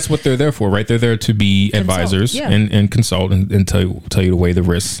enforcing. But that's what they're there for, right? They're there to be advisors and consult and tell you to weigh the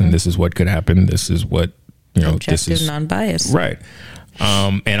risks, and this is what could happen. This is what objective, this is non-biased, right?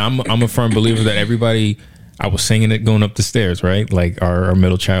 And I'm a firm believer that everybody. I was singing it going up the stairs, right? Like our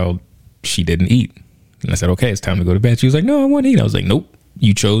middle child, she didn't eat, and I said, "Okay, it's time to go to bed." She was like, "No, I want to eat." I was like, "Nope,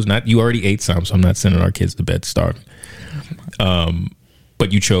 you chose not. You already ate some, so I'm not sending our kids to bed starving."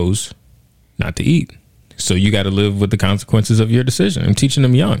 But you chose not to eat, so you got to live with the consequences of your decision. I'm teaching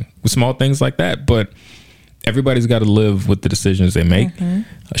them young with small things like that, but everybody's got to live with the decisions they make.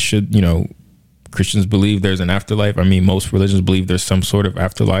 Christians believe there's an afterlife. I mean, most religions believe there's some sort of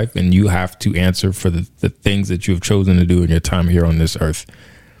afterlife, and you have to answer for the things that you have chosen to do in your time here on this earth.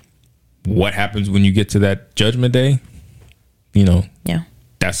 What happens when you get to that judgment day?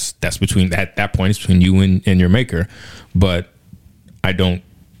 That's between that point is between you and your maker. But I don't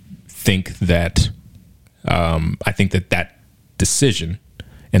think that I think that decision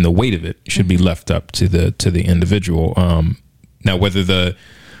and the weight of it should be left up to the individual. Now, whether the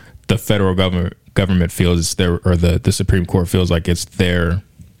federal government feels it's their, or the Supreme Court feels like it's their,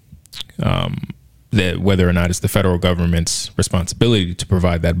 that whether or not it's the federal government's responsibility to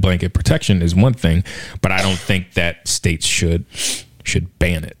provide that blanket protection is one thing, but I don't think that states should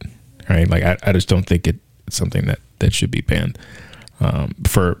ban it, right? Like I just don't think it's something that should be banned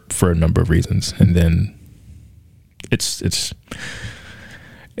for a number of reasons. And then it's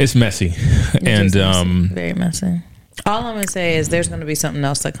messy. Very messy. All I'm going to say is there's going to be something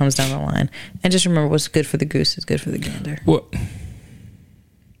else that comes down the line. And just remember, what's good for the goose is good for the gander. What?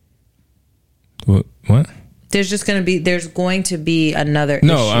 There's going to be another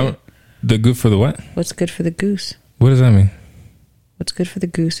issue. The good for the what? What's good for the goose? What does that mean? What's good for the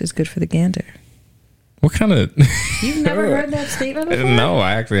goose is good for the gander. What kind of... You've never heard that statement before? No,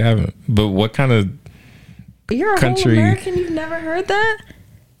 I actually haven't. But what kind of... You're a country... whole American? You've never heard that?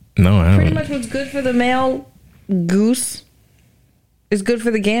 No, I haven't. Pretty much what's good for the male goose is good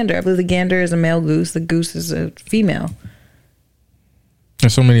for the gander. I believe the gander is a male goose. The goose is a female.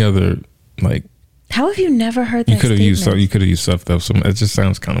 There's so many other, like... How have you never heard that statement? You could have used stuff that it just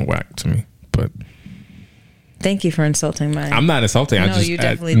sounds kind of whack to me, but... Thank you for insulting my... I'm not insulting. No, you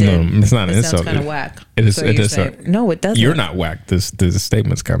definitely did. No, it's not an insult. It sounds kind of whack. It is. No, it doesn't. You're not whack. This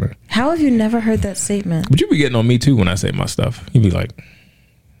statement's coming. How have you never heard that statement? But you be getting on me too when I say my stuff. You be like...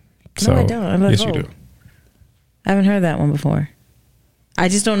 No, I don't. I'm like, yes, you do. I haven't heard that one before. I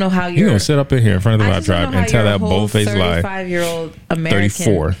just don't know how you're going to sit up in here in front of the live tribe and tell that bold-faced lie. 35-year-old American.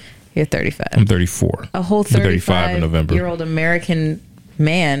 34. You're 35. I'm 34. A whole 35 in November. Year-old American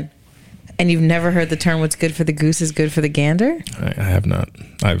man, and you've never heard the term "what's good for the goose is good for the gander"? I have not.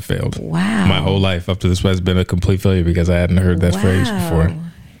 I've failed. Wow. My whole life up to this point has been a complete failure because I hadn't heard that phrase before.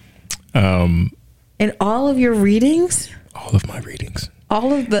 In all of your readings? All of my readings.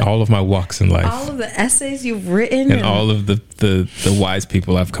 All of my walks in life. All of the essays you've written. And all of the wise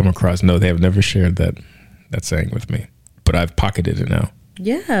people I've come across. No, they have never shared that saying with me. But I've pocketed it now.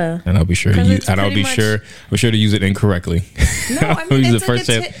 Yeah. And I'll be sure to use to use it incorrectly. No, I mean, use the first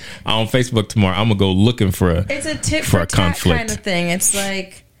chance on Facebook tomorrow. I'm gonna go looking for a tip for a conflict kind of thing. It's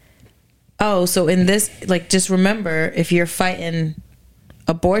like, oh, so in this, like, just remember, if you're fighting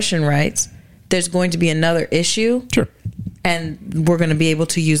abortion rights, there's going to be another issue. Sure. And we're going to be able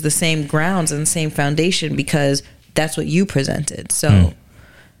to use the same grounds and the same foundation because that's what you presented. So,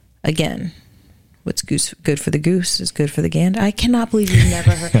 again, what's good for the goose is good for the gander. I cannot believe you've never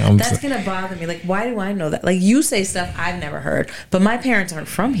heard. That's going to bother me. Like, why do I know that? Like, you say stuff I've never heard, but my parents aren't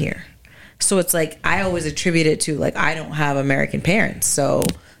from here. So it's like I always attribute it to, like, I don't have American parents. So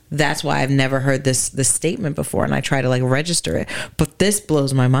that's why I've never heard this statement before, and I try to, like, register it. But this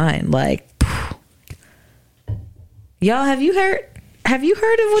blows my mind. Like, y'all, have you heard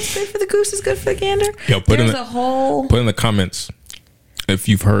of what's good for the goose is good for the gander? Yo, put in the comments if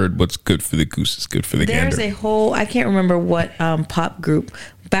you've heard what's good for the goose is good for the gander. There's a whole, I can't remember what pop group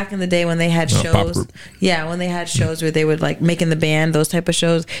back in the day when they had shows. Yeah, when they had shows where they would, like, Making the Band, those type of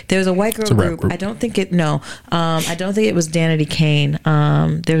shows. There was a white girl group. I don't think it was Danity Kane.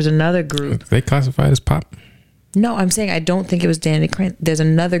 There was another group. They classified as pop? No, I'm saying I don't think it was Danity Kane. There's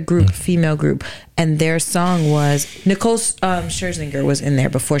another group, female group, and their song was Nicole Scherzinger was in there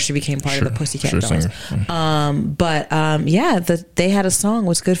before she became part of the Pussycat Dolls. They had a song.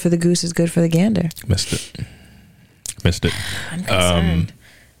 What's good for the goose is good for the gander. Missed it.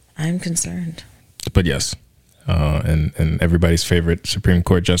 I'm concerned. But yes, and everybody's favorite Supreme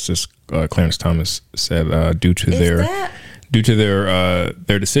Court Justice Clarence Thomas said, due to their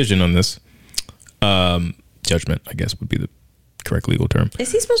decision on this. Judgment, I guess, would be the correct legal term.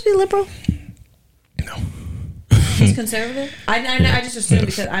 Is he supposed to be liberal? No. He's conservative? I just assumed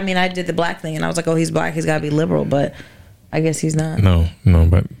because, I mean, I did the black thing and I was like, oh, he's black, he's got to be liberal, but I guess he's not. No,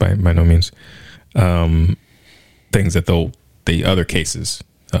 by no means. Things that the other cases,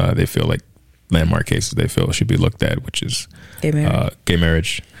 they feel like landmark cases they feel should be looked at, which is gay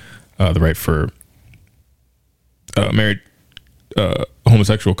marriage, the right for married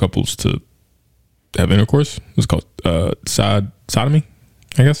homosexual couples to have intercourse. It's called sodomy,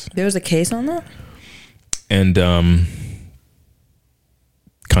 I guess. There was a case on that? And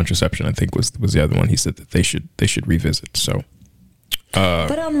contraception, I think, was the other one. He said that they should revisit. So,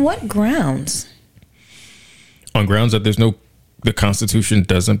 but on what grounds? On grounds that the Constitution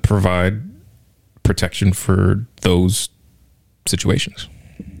doesn't provide protection for those situations.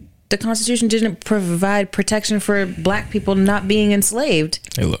 The Constitution didn't provide protection for black people not being enslaved.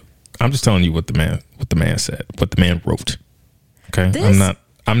 Hey, look. I'm just telling you what the man said, what the man wrote. Okay,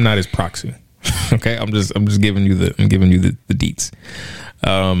 I'm not his proxy. Okay, I'm just giving you the deets.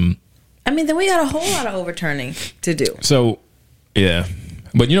 I mean, then we got a whole lot of overturning to do. So, yeah,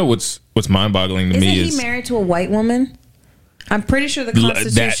 but you know what's mind-boggling to me is he married to a white woman? I'm pretty sure the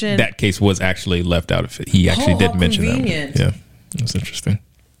Constitution that case was actually left out of it. He actually did mention convenient. that one. Yeah, that's interesting.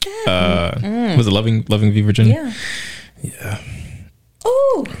 Was it Loving v. Virginia? Yeah.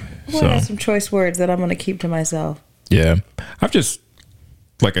 Oh. I have some choice words that I'm going to keep to myself. Yeah. I've just,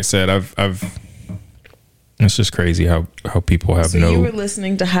 like I said, I've it's just crazy how people have you were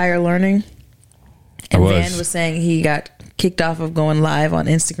listening to Higher Learning? And Van was saying he got kicked off of going live on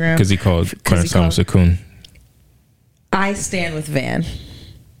Instagram. Because he called Clarence Thomas a coon. I stand with Van.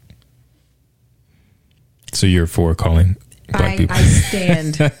 So you're for calling black people? I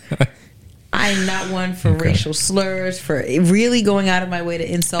stand. I'm not one for racial slurs, for really going out of my way to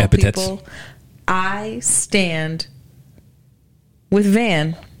insult people. I stand with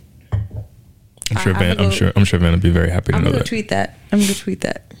Van. I'm sure Van would be very happy to know that. I'm going to tweet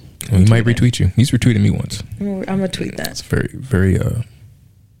that. Well, he might retweet you. He's retweeted me once. I'm going to tweet that. It's very, very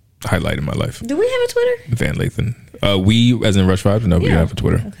highlight in my life. Do we have a Twitter? Van Lathan. We, as in Rush Vibes, no, we don't have a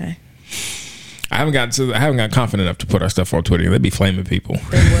Twitter. Okay. I haven't got confident enough to put our stuff on Twitter. They'd be flaming people.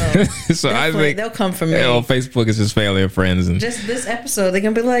 They will. So I think they'll come for me. Facebook is just family and friends, and just this episode, they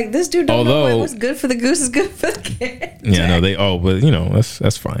can be like, "This dude don't know what's good for the goose is good for the cat." Yeah, no, they. Oh, but you know,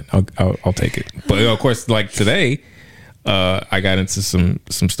 that's fine. I'll take it. But of course, like today, I got into some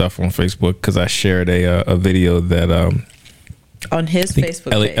stuff on Facebook because I shared a video that on his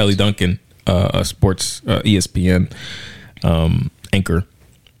Facebook page. Ellie Duncan, a sports ESPN anchor,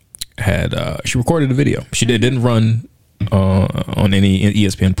 had she recorded a video. She didn't run on any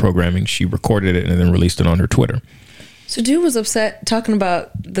ESPN programming. She recorded it and then released it on her Twitter. So dude was upset talking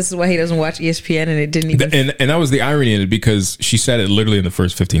about this is why he doesn't watch ESPN, and it didn't even. And that was the irony in it, because she said it literally in the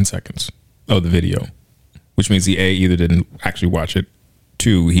first 15 seconds of the video, which means he either didn't actually watch it,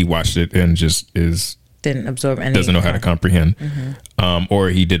 2, he watched it and just didn't absorb anything, doesn't know how to comprehend, or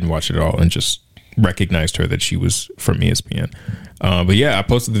he didn't watch it at all and just recognized her that she was from ESPN. But yeah, I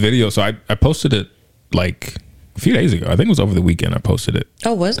posted the video. So I posted it like a few days ago. I think it was over the weekend. I posted it.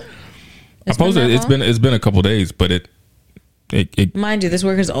 Oh, was it? I posted it. It's been a couple days, but it mind you, this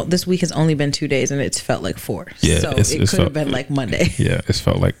week has only been 2 days, and it's felt like 4. Yeah, so it could have been like Monday. Yeah, it's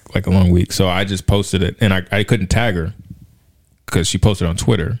felt like a long week. So I just posted it, and I couldn't tag her because she posted on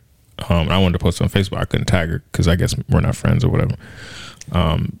Twitter. I wanted to post it on Facebook. I couldn't tag her because I guess we're not friends or whatever.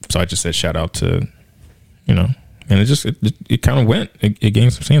 So I just said shout out to, and it kind of went. It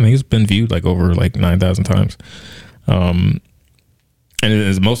gained some steam. It's been viewed like over like 9,000 times. And it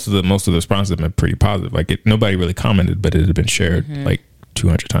is, most of the responses have been pretty positive. Like nobody really commented, but it had been shared like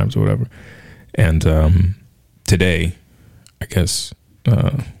 200 times or whatever. And today, I guess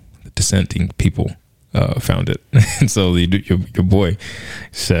the dissenting people found it, and so your boy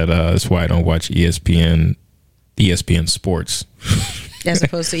said that's why I don't watch ESPN Sports as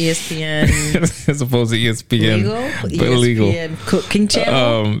opposed to ESPN legal ESPN Cooking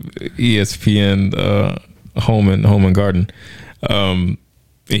Channel, ESPN Home and Garden.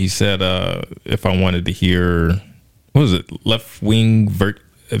 He said if I wanted to hear, what was it, left wing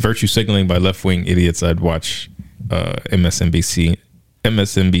virtue signaling by left wing idiots, I'd watch MSNBC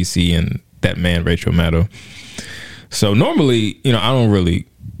and that man Rachel Maddow. So normally, I don't really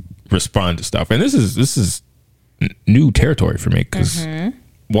respond to stuff, and this is new territory for me because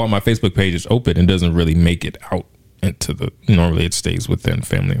while my Facebook page is open, it doesn't really make it out into the. Normally, it stays within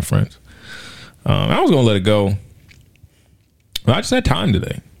family and friends. I was gonna let it go. But I just had time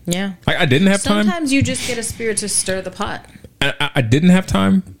today. Yeah, I didn't have time. Sometimes you just get a spirit to stir the pot. I didn't have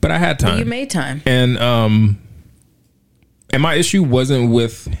time, but I had time. But you made time, and my issue wasn't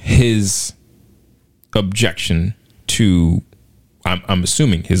with his objection to. I'm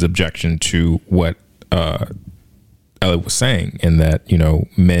assuming his objection to what Elliot was saying, and that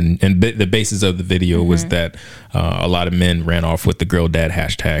men, and the basis of the video was that a lot of men ran off with the girl dad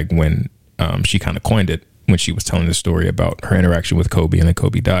hashtag when she kind of coined it, when she was telling the story about her interaction with Kobe, and then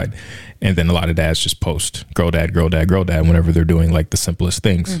Kobe died. And then a lot of dads just post girl dad whenever they're doing like the simplest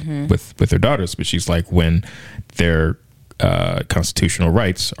things with their daughters. But she's like, when their constitutional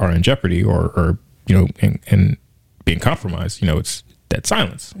rights are in jeopardy or and being compromised, it's dead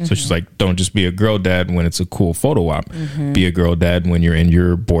silence. So she's like, don't just be a girl dad when it's a cool photo op. Be a girl dad when you're in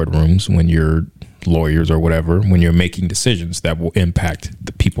your boardrooms, when you're lawyers or whatever, when you're making decisions that will impact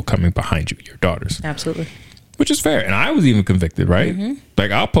the people coming behind you, your daughters. Absolutely. Which is fair. And I was even convicted, right?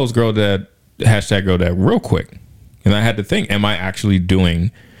 Like, I'll post girl dad, hashtag girl dad real quick. And I had to think, am I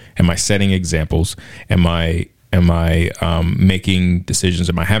setting examples? Am I making decisions?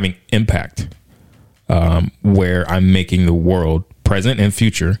 Am I having impact where I'm making the world, present and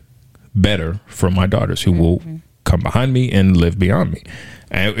future, better for my daughters who will come behind me and live beyond me?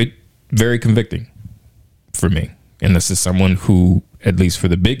 And it very convicting for me. And this is someone who, at least for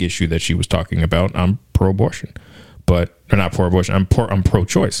the big issue that she was talking about, I'm pro-abortion, or not pro-abortion. I'm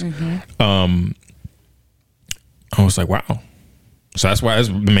pro-choice. I was like, wow. So that's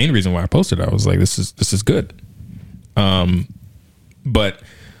the main reason why I posted it. I was like, this is good. But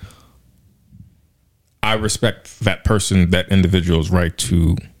I respect that individual's right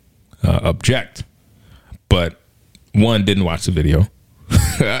to object. But one, didn't watch the video.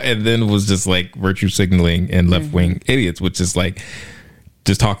 And then was just like virtue signaling and left wing idiots, which is like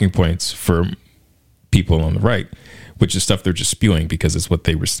just talking points for people on the right, which is stuff they're just spewing because it's what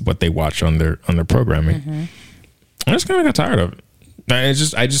they watch on their programming. I just kind of got tired of it.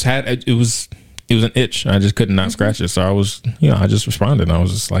 It was an itch. I just could not scratch it. So I was, I just responded. And I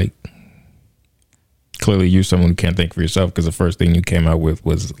was just like, clearly you're someone who can't think for yourself, because the first thing you came out with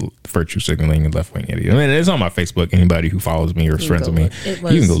was virtue signaling and left wing idiot. I mean, it's on my Facebook. Anybody who follows me or is friends with me,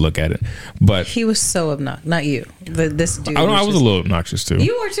 you can go look at it. But he was so obnoxious. Not you. This dude. I was a little obnoxious too.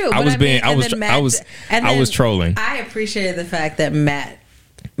 You were too. I was trolling. I appreciated the fact that Matt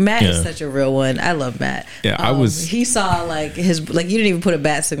is such a real one. I love Matt. Yeah, he saw like you didn't even put a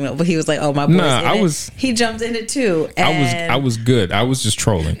bat signal, but he was like, "Oh, my boy's in it." He jumped in it too. And I was good. I was just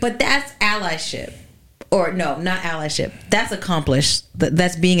trolling. But that's allyship. or no, not allyship. That's accomplished.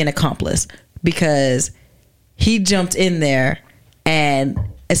 That's being an accomplice, because he jumped in there and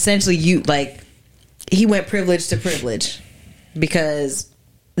essentially he went privilege to privilege, because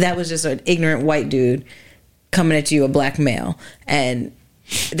that was just an ignorant white dude coming at you, a black male, and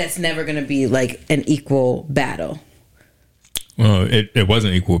that's never going to be like an equal battle. Well, it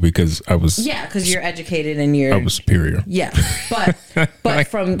wasn't equal because I was... Yeah, because you're educated and I was superior. Yeah, but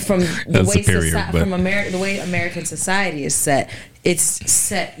from the way superior, the way American society is set, it's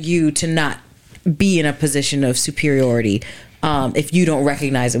set you to not be in a position of superiority if you don't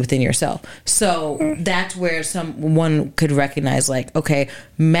recognize it within yourself. So that's where someone could recognize, like, okay,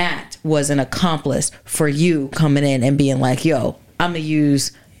 Matt was an accomplice for you coming in and being like, yo, I'm going to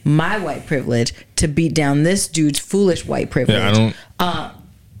use my white privilege to beat down this dude's foolish white privilege. Yeah, I don't...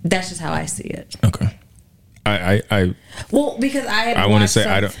 that's just how I see it. Okay. Well, because I want to say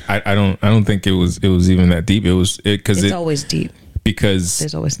I don't think it was even that deep. It's always deep, because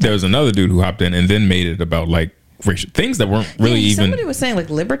there was another dude who hopped in and then made it about like racial things that weren't really even... Somebody was saying like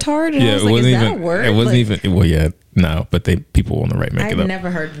libertard, and yeah, I was like, is that a word? It wasn't even... Well, yeah, no, but people on the right make it up. I've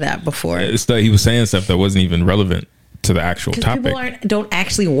never heard that before. He was saying stuff that wasn't even relevant to the actual topic. People don't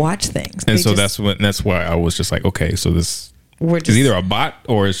actually watch things, and so that's why I was just like, okay, so this is either a bot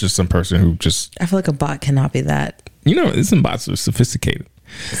or it's just some person who just... I feel like a bot cannot be that. Some bots are sophisticated.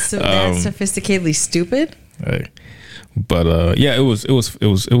 So that's sophisticatedly stupid. Right. But yeah, it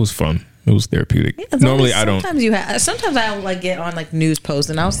was fun. It was therapeutic. Yeah, normally I don't. Sometimes I'll like get on like news posts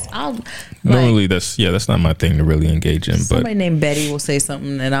and I'll normally that's not my thing to really engage in. Somebody named Betty will say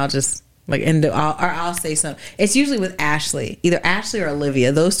something and I'll just like I'll say something. It's usually with Ashley, either Ashley or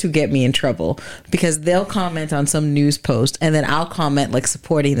Olivia. Those two get me in trouble because they'll comment on some news post and then I'll comment like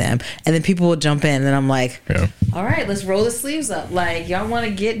supporting them, and then people will jump in and I'm like, yeah. All right, let's roll the sleeves up. Like, y'all want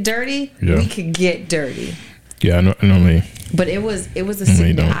to get dirty? Yeah. We could get dirty. Yeah, I normally. But it was a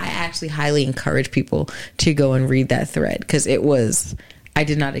scene that I actually highly encourage people to go and read that thread, because I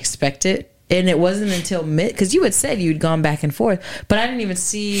did not expect it. And it wasn't until because you had said you'd gone back and forth, but I didn't even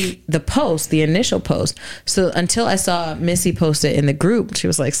see the initial post. So until I saw Missy post it in the group, she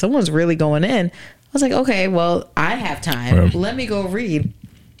was like, someone's really going in. I was like, okay, well, I have time. Let me go read.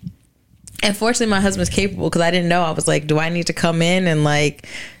 And fortunately, my husband's capable, because I didn't know. I was like, do I need to come in and like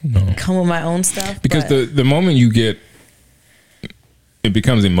come with my own stuff? Because the moment you get, it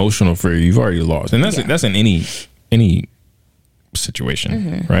becomes emotional for you, you've already lost. And that's in any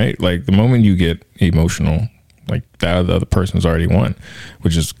situation, right? Like the moment you get emotional, like the other person's already won,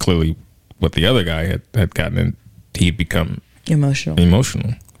 which is clearly what the other guy had gotten in. He'd become emotional.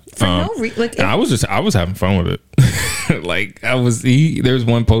 For no reason. Like, I was having fun with it. Like there was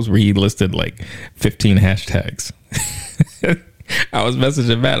one post where he listed like 15 hashtags. I was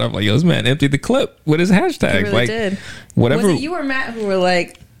messaging Matt. I'm like, yo, this man emptied the clip with his hashtags. He really like, did. Whatever. Was it you or Matt who were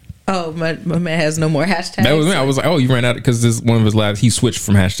like, oh, my man has no more hashtags? That was me. I was like, oh, you ran out, because this one of his last, he switched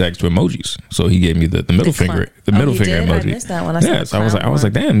from hashtags to emojis. So he gave me the middle finger, middle finger emoji. I missed that one. I was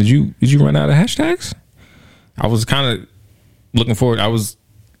like, damn, did you run out of hashtags? I was kind of looking forward. I was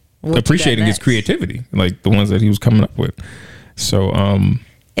appreciating his creativity, like the ones that he was coming up with. So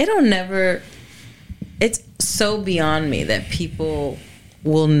it's so beyond me that people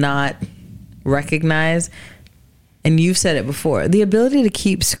will not recognize, and you've said it before, the ability to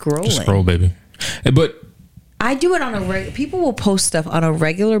keep scrolling. Just scroll, baby. But I do it on people will post stuff on a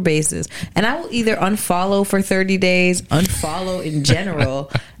regular basis, and I will either unfollow for 30 days, unfollow in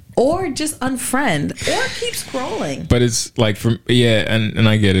general, or just unfriend, or keep scrolling. But it's like, and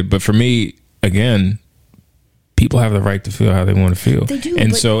I get it. But for me, again, people have the right to feel how they want to feel. They do.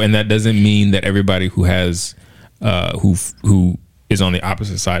 And that doesn't mean that everybody who has, who is on the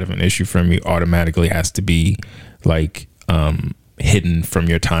opposite side of an issue from me automatically has to be like hidden from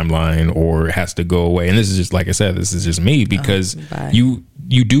your timeline or has to go away. And this is just, like I said, this is just me, because you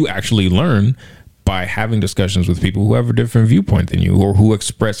do actually learn by having discussions with people who have a different viewpoint than you, or who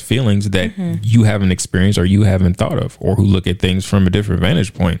express feelings that you haven't experienced or you haven't thought of, or who look at things from a different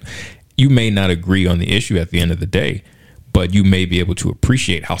vantage point. You may not agree on the issue at the end of the day, but you may be able to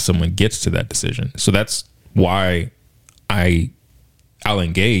appreciate how someone gets to that decision. So that's why I'll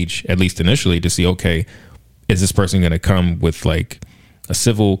engage, at least initially, to see, okay, is this person going to come with like a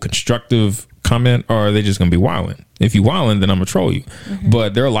civil, constructive comment, or are they just going to be wilding? If you wilding, then I'm going to troll you.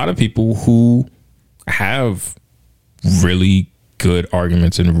 But there are a lot of people who have really good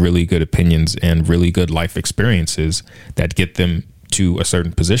arguments and really good opinions and really good life experiences that get them to a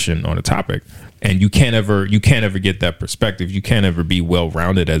certain position on a topic. And you can't ever get that perspective. You can't ever be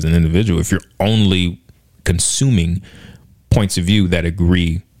well-rounded as an individual if you're only consuming points of view that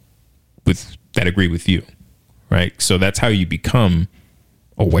agree with that agree with you, right? So that's how you become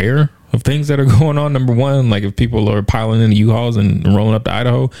aware of things that are going on. Number one, like if people are piling into U-Hauls and rolling up to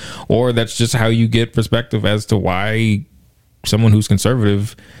Idaho, or that's just how you get perspective as to why someone who's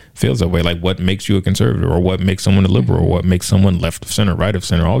conservative feels that way. Like what makes you a conservative, or what makes someone a liberal, or what makes someone left of center, right of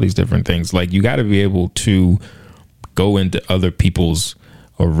center, all these different things. Like you got to be able to go into other people's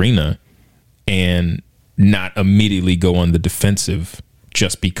arena and not immediately go on the defensive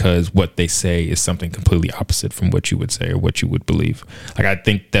just because what they say is something completely opposite from what you would say or what you would believe. Like, I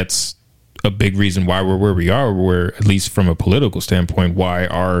think that's a big reason why we're where we are, where at least from a political standpoint, why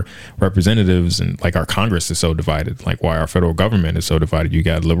our representatives and like our Congress is so divided, like why our federal government is so divided. You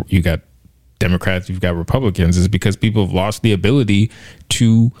got Democrats, you've got Republicans, is because people have lost the ability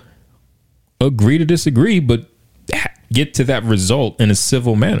to agree to disagree, but get to that result in a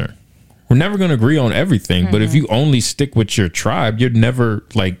civil manner. We're never going to agree on everything, but if you only stick with your tribe, you're never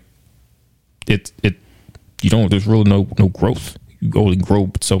like you don't, there's really no growth. You only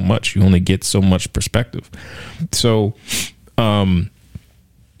grow so much. You only get so much perspective. So,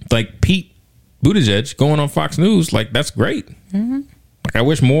 like Pete Buttigieg going on Fox News, like that's great. Like I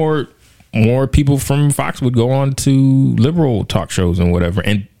wish more people from Fox would go on to liberal talk shows and whatever,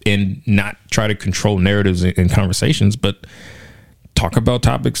 and not try to control narratives and conversations, but talk about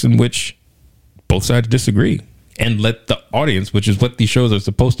topics in which both sides disagree, and let the audience, which is what these shows are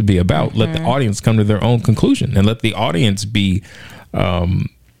supposed to be about, let the audience come to their own conclusion, and let the audience be learn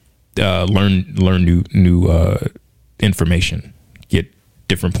new information, get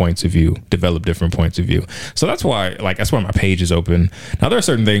different points of view, develop different points of view. So that's why my page is open. Now there are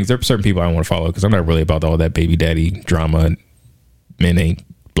certain people I don't want to follow because I'm not really about all that baby daddy drama. Men ain't,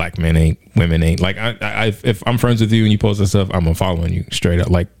 black men ain't, women ain't. Like if I'm friends with you and you post that stuff, I'm unfollowing you straight up,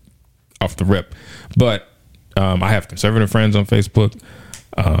 like off the rip. But I have conservative friends on Facebook.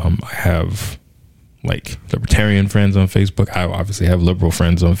 I have like libertarian friends on Facebook. I obviously have liberal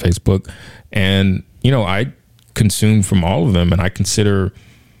friends on Facebook, and I consume from all of them, and I consider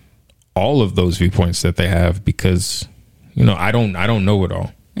all of those viewpoints that they have, because I don't know it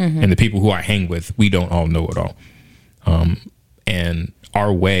all, and the people who I hang with, we don't all know it all, and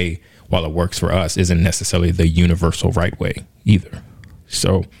our way, while it works for us, isn't necessarily the universal right way either.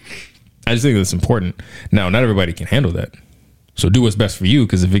 So I just think that's important. Now, not everybody can handle that. So do what's best for you,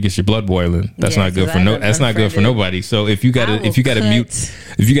 because if it gets your blood boiling, that's not good for nobody. So if you got to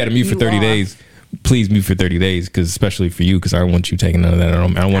mute for 30 days, please mute for 30 days, because especially for you, because I don't want you taking none of that. I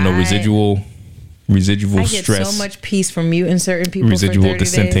don't want no residual I get stress. So much peace from muting certain people residual for 30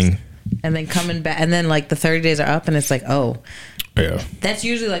 dissenting days, and then coming back, and then like the 30 days are up, and it's like, oh yeah, that's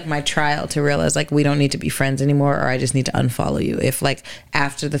usually like my trial to realize like we don't need to be friends anymore, or I just need to unfollow you. If like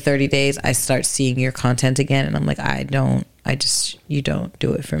after the 30 days I start seeing your content again, and I'm like, you don't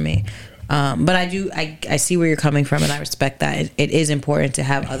do it for me. But I see where you're coming from, and I respect that. It is important to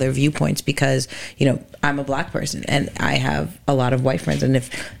have other viewpoints, because I'm a black person and I have a lot of white friends, and if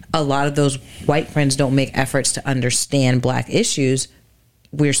a lot of those white friends don't make efforts to understand black issues,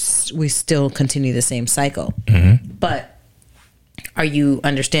 we still continue the same cycle. But are you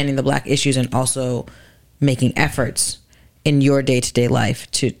understanding the black issues and also making efforts in your day-to-day life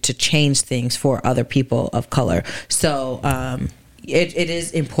to change things for other people of color? So it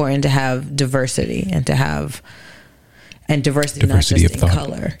is important to have diversity, and to have diversity not just in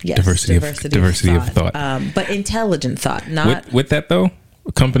color. Yes, diversity of thought. But intelligent thought. Not with that though,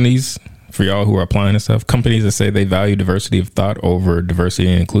 companies, for y'all who are applying this stuff, companies that say they value diversity of thought over diversity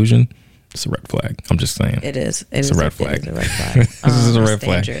and inclusion, it's a red flag. I'm just saying. It's a red flag. It is a red flag. This is a red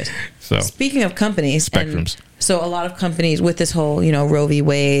flag. So speaking of companies, spectrums. So a lot of companies with this whole, Roe v.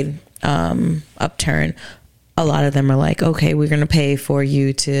 Wade upturn, a lot of them are like, okay, we're going to pay for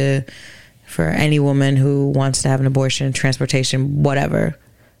any woman who wants to have an abortion, transportation, whatever.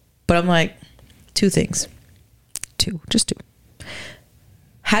 But I'm like, just two.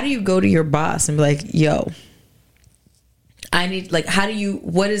 How do you go to your boss and be like, yo, I need, like,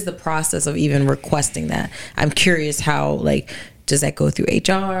 what is the process of even requesting that? I'm curious how, like, does that go through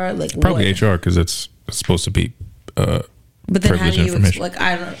HR? Like, probably HR, because it's supposed to be but then how do you,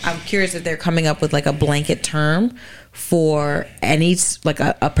 I'm curious if they're coming up with like a blanket term for any, like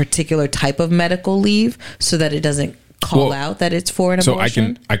a particular type of medical leave, so that it doesn't call out that it's for an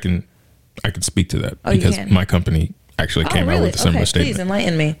abortion. So I can speak to that, because my company actually came out with a similar statement. Please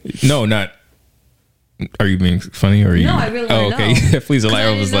enlighten me. No, not. Are you being funny, or are you? No, I really want to know. Please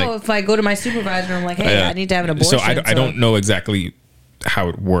elaborate. I didn't know if I go to my supervisor and I'm like, hey, I need to have an abortion. So I don't know exactly how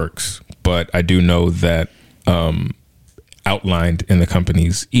it works, but I do know that outlined in the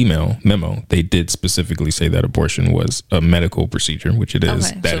company's memo, they did specifically say that abortion was a medical procedure, which it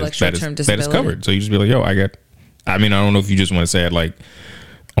is. Okay. That, So, is like, that, short-term is that is disability. covered. So you just be like, yo, I mean, I don't know if you just want to say it like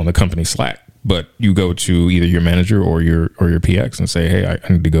on the company Slack, but you go to either your manager or your PX and say, hey,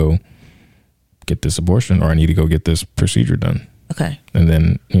 I need to go get this abortion, or I need to go get this procedure done. Okay. And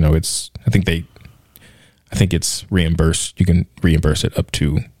then, you know, I think it's reimbursed. You can reimburse it up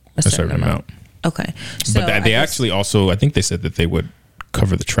to a certain amount. Okay. So But they actually also, I think they said that they would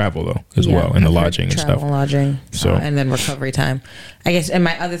cover the travel though as well, and the lodging and travel, stuff. lodging, So and then recovery time. I guess. And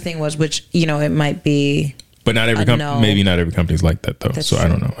my other thing was, which, you know, it might be. But not every no. maybe not every company's like that though. That's So true. I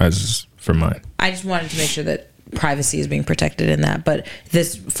don't know. As for mine, I just wanted to make sure that privacy is being protected in that. But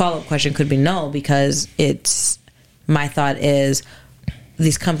this follow-up question could be no, because it's, my thought is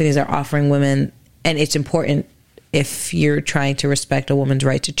these companies are offering women, and it's important if you're trying to respect a woman's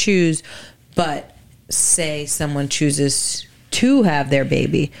right to choose, but say someone chooses to have their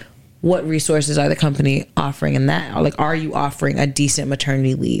baby, what resources are the company offering in that? Or like, are you offering a decent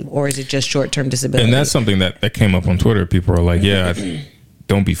maternity leave, or is it just short-term disability? and that's something that came up on Twitter. People are like, yeah,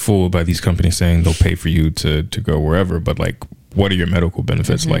 don't be fooled by these companies saying they'll pay for you to go wherever, but like, what are your medical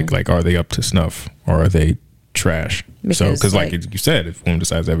benefits? Like are they up to snuff, or are they trash? Because like you said, if a woman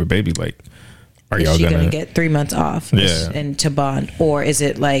decides to have a baby, like, are is y'all she gonna gonna get 3 months off? Yeah. And to bond, or is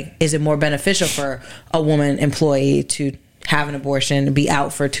it more beneficial for a woman employee to have an abortion, be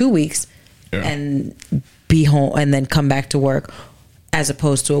out for 2 weeks, and be home, and then come back to work, as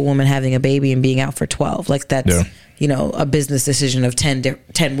opposed to a woman having a baby and being out for 12? Like, that's you know, a business decision of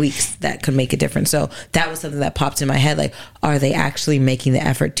 10 weeks that could make a difference. So that was something that popped in my head. Like, are they actually making the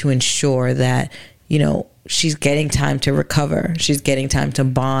effort to ensure that, you know, she's getting time to recover, she's getting time to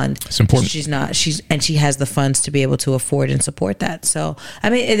bond? It's important. She has the funds to be able to afford and support that. So I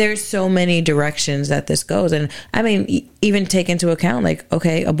mean, there's so many directions that this goes, and I mean, even take into account, like,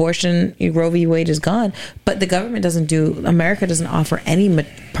 okay, abortion, Roe v. Wade is gone, but the government America doesn't offer any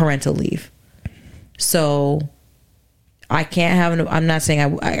parental leave. So I can't have I'm not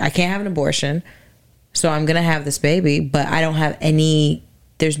saying I can't have an abortion, so I'm gonna have this baby, but I don't have any.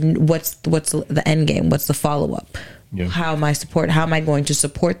 What's the end game? What's the follow up? Yeah. How am I going to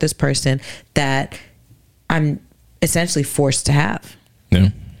support this person that I'm essentially forced to have? Yeah.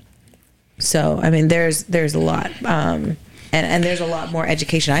 So I mean, there's a lot, and there's a lot more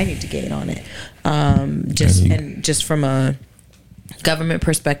education I need to gain on it. Just from a government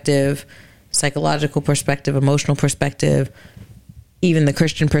perspective, psychological perspective, emotional perspective, even the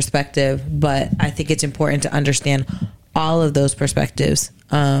Christian perspective. But I think it's important to understand all of those perspectives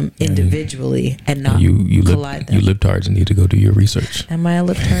individually, and not collide them. You libtards need to go do your research. Am I a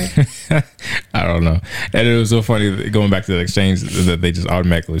libtard? I don't know. And it was so funny going back to that exchange that they just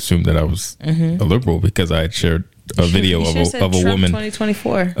automatically assumed that I was a liberal because I had shared a video of a woman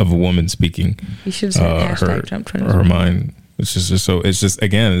 2024 of a woman speaking. You should have said hashtag Trump 2024. Her mind. It's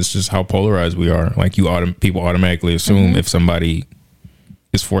just how polarized we are. Like, people automatically assume if somebody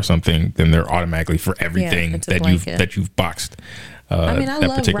is for something, then they're automatically for everything that you've boxed. I mean, I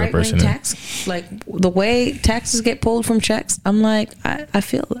love right-wing tax. Like, the way taxes get pulled from checks, I'm like, I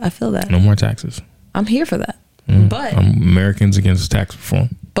feel that. No more taxes. I'm here for that. But Americans against tax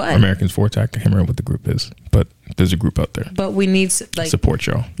reform. But Americans for tax. I can't remember what the group is, but there's a group out there. But we need support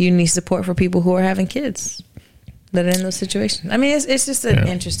y'all. You need support for people who are having kids that are in those situations. I mean, it's just an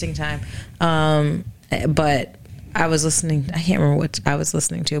interesting time. But I was listening. I can't remember what I was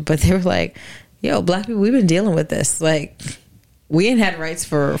listening to, but they were like, "Yo, black people, we've been dealing with this. Like, we ain't had rights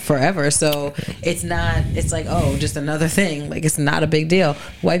for forever. So it's not. It's like, oh, just another thing. Like, it's not a big deal.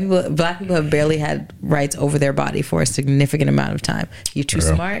 Black people have barely had rights over their body for a significant amount of time. You're too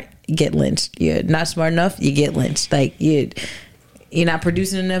smart, you get lynched. You're not smart enough, you get lynched. Like, you're not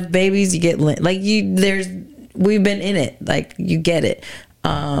producing enough babies, you get lynched. Like, we've been in it. Like, you get it.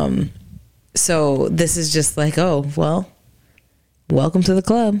 So this is just like, oh, well, welcome to the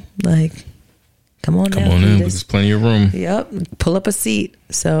club. Like, come on in. There's plenty of room. Yep. Pull up a seat.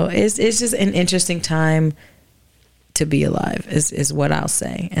 So it's just an interesting time to be alive is what I'll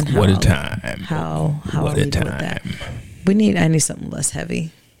say. And what a time. How what are we a doing time. that? I need something less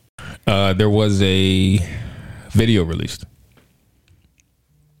heavy. There was a video released.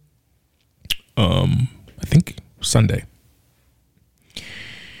 I think Sunday.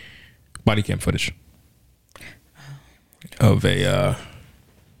 Body cam footage of a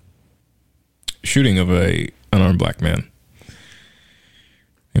shooting of a unarmed black man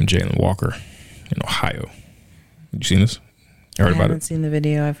named Jayland Walker in Ohio. Have you seen this? I haven't seen the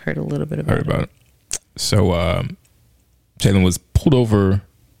video. I've heard a little bit about it. So Jayland was pulled over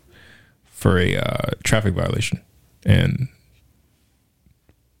for a traffic violation, and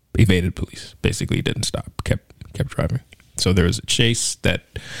evaded police. Basically, he didn't stop, kept driving. So there was a chase that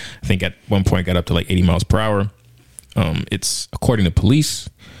I think at one point got up to like 80 miles per hour. It's according to police,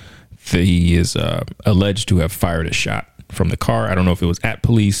 he is alleged to have fired a shot from the car. I don't know if it was at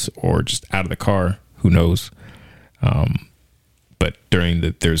police or just out of the car. Who knows? But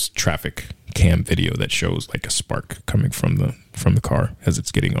there's traffic cam video that shows like a spark coming from the car as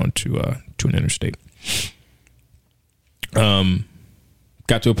it's getting onto to an interstate.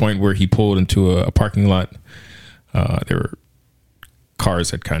 Got to a point where he pulled into a parking lot. There were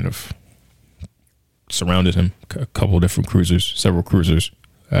cars had kind of surrounded him, a couple of different cruisers, several cruisers,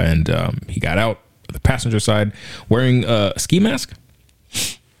 and he got out of the passenger side wearing a ski mask,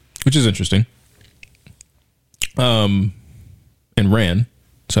 which is interesting, and ran.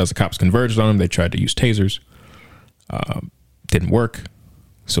 So as the cops converged on him, they tried to use tasers. Didn't work.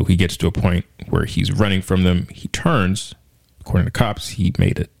 So he gets to a point where he's running from them. He turns. According to cops, he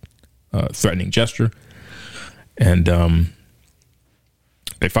made a threatening gesture, and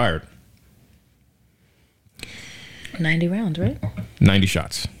they fired 90 rounds, right? 90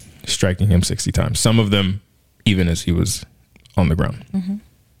 shots, striking him 60 times. Some of them even as he was on the ground. Mm-hmm.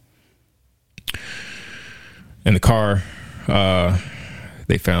 In the car,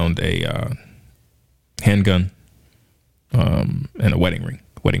 they found a handgun and a wedding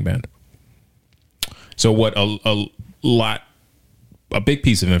band. So what a big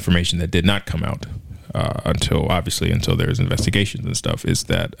piece of information that did not come out until there's investigations and stuff is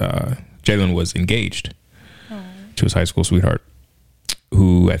that Jalen was engaged to his high school sweetheart,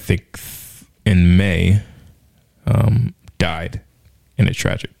 who I think in May died in a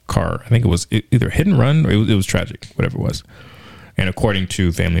tragic car. I think it was either a hit and run or it was tragic, whatever it was. And according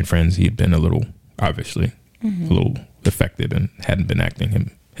to family and friends, he had been a little affected and hadn't been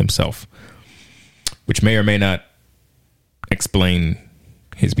acting himself, which may or may not explain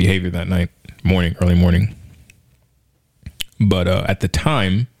his behavior that night, early morning. But at the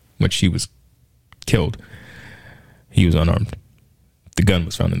time when she was killed, he was unarmed. The gun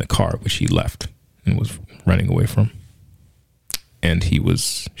was found in the car, which he left and was running away from. And he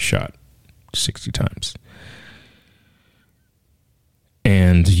was shot 60 times.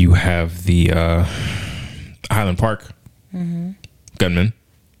 And you have the Highland Park gunman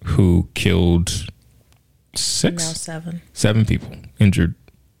who killed seven people, injured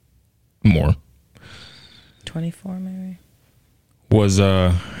more. 24 maybe. Was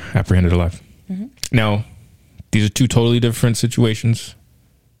apprehended alive. Mm-hmm. Now, these are two totally different situations,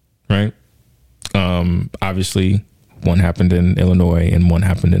 right? Obviously, one happened in Illinois and one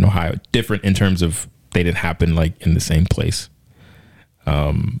happened in Ohio. Different in terms of they didn't happen like in the same place.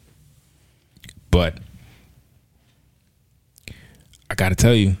 But I got to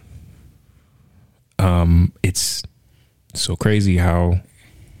tell you, it's so crazy how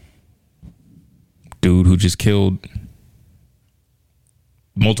dude who just killed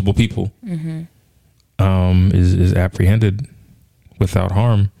multiple people is apprehended without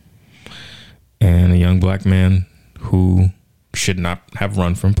harm, and a young black man who should not have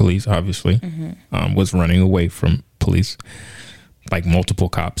run from police, obviously, was running away from police, like multiple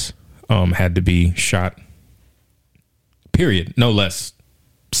cops, had to be shot, period, no less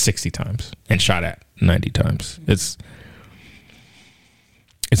 60 times and shot at 90 times. It's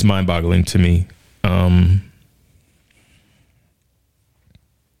mind-boggling to me.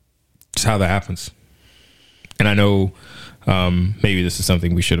 It's how that happens. And I know maybe this is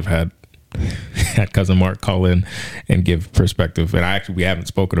something we should have had Cousin Mark call in and give perspective. And we haven't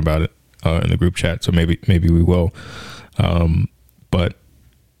spoken about it in the group chat, so maybe we will. But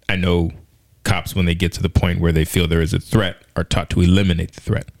I know cops, when they get to the point where they feel there is a threat, are taught to eliminate the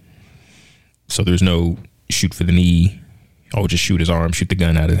threat. So there's no shoot for the knee, just shoot his arm, shoot the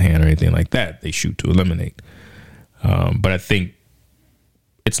gun out of his hand or anything like that. They shoot to eliminate. But I think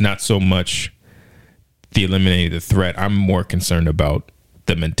it's not so much the eliminating the threat. I'm more concerned about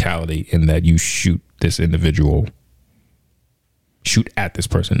the mentality in that you shoot this individual, shoot at this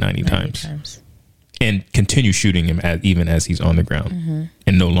person 90 times and continue shooting him even as he's on the ground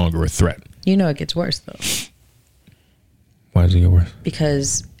and no longer a threat. You know, it gets worse though. Why does it get worse?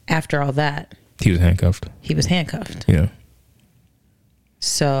 Because after all that, he was handcuffed. Yeah.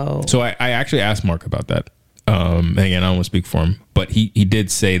 So I actually asked Mark about that. Again, I don't want to speak for him, but he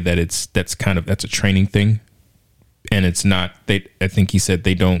did say that that's a training thing, and it's not. I think he said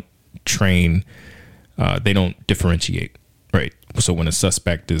they don't train, they don't differentiate, right? So when a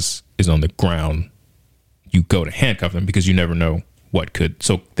suspect is on the ground, you go to handcuff them because you never know what could.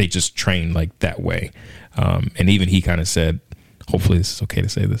 So they just train like that way, and even he kind of said, hopefully this is okay to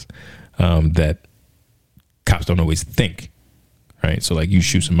say this, that cops don't always think, right? So like you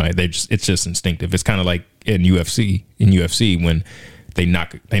shoot somebody, it's just instinctive. It's kind of like in UFC. In UFC, when they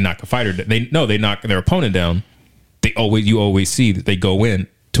knock a fighter, they knock their opponent down. You always see that they go in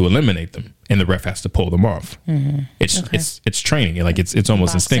to eliminate them, and the ref has to pull them off. It's training. Like it's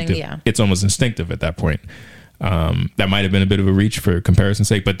almost Boxing, instinctive. yeah. It's almost instinctive at that point. That might have been a bit of a reach for comparison's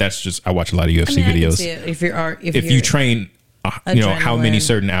sake, but that's just, I watch a lot of UFC videos. If you train, you know how many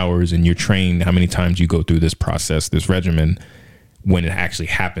certain hours, and you're trained, how many times you go through this process, this regimen, when it actually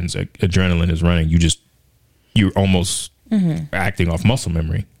happens, adrenaline is running. You're almost acting off muscle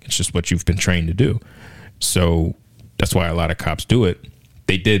memory. It's just what you've been trained to do. So that's why a lot of cops do it.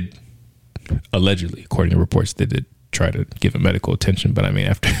 They did, allegedly, according to reports, they did try to give him medical attention. But I mean,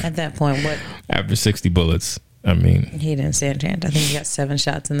 at that point, after 60 bullets, I mean, he didn't stand a chance. I think he got 7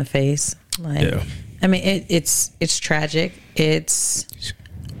 shots in the face. Yeah. I mean, it's tragic. It's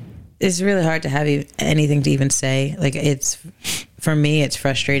really hard to have anything to even say. Like, for me, it's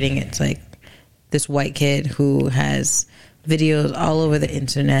frustrating. It's like this white kid who has videos all over the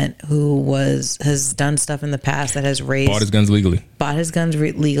internet, who has done stuff in the past that has raised, bought his guns legally.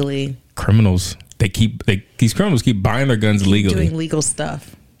 Criminals, these criminals keep buying their guns legally, doing legal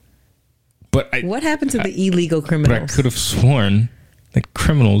stuff. But what happened to the illegal criminals? But I could have sworn that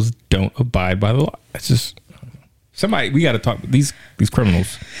criminals don't abide by the law. It's just we got to talk. These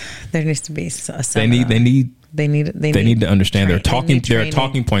criminals. There needs to be they need to understand. There are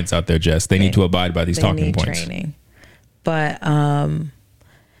talking points out there, Jess. They need to abide by these talking points. Training. But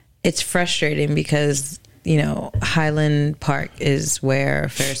it's frustrating because, you know, Highland Park is where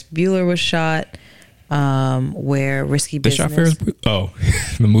Ferris Bueller was shot, where Risky Business. They shot Ferris Bueller? Oh,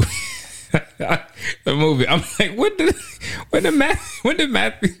 the movie. The movie. I'm like, when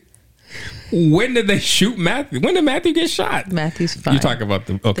did they shoot Matthew? When did Matthew get shot? Matthew's fine. You're talking about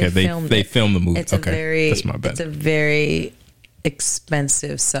they filmed the movie. That's my bad. It's a very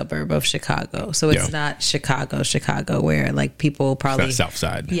expensive suburb of Chicago, so it's not Chicago where like people probably it's South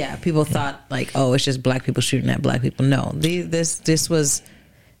Side. Yeah, people thought like, oh, it's just black people shooting at black people. No, this was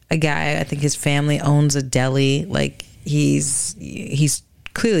a guy. I think his family owns a deli. Like he's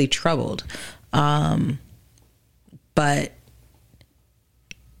clearly troubled, but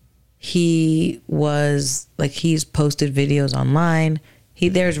he's posted videos online.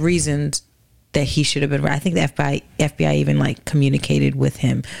 There's reasons that he should have been. I think the FBI even like communicated with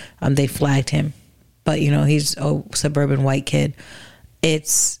him. They flagged him, but you know, he's a suburban white kid. I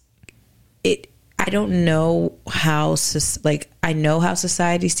don't know how I know how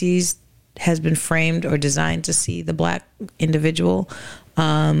society has been framed or designed to see the black individual.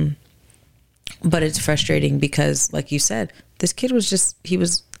 But it's frustrating because, like you said, this kid he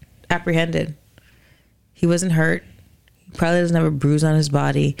was apprehended. He wasn't hurt. He probably doesn't have a bruise on his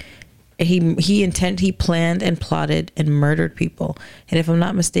body. He planned and plotted and murdered people. And if I'm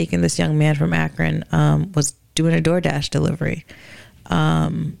not mistaken, this young man from Akron was doing a DoorDash delivery.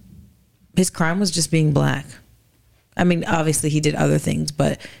 His crime was just being black. I mean, obviously he did other things,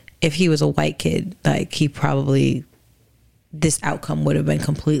 but if he was a white kid, like this outcome would have been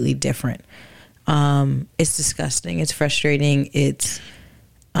completely different. It's disgusting. It's frustrating.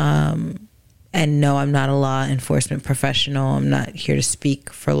 And no, I'm not a law enforcement professional. I'm not here to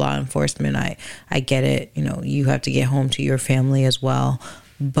speak for law enforcement. I get it. You know, you have to get home to your family as well.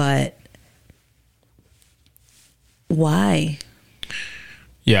 But why?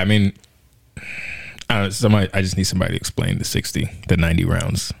 Yeah, I mean, I just need somebody to explain the 90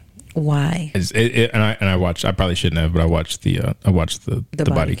 rounds. Why? I watched. I probably shouldn't have, but I watched the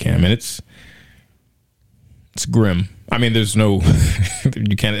body cam, and it's grim. I mean, there's no,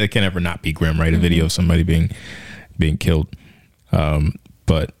 it can't ever not be grim, right? A video of somebody being killed.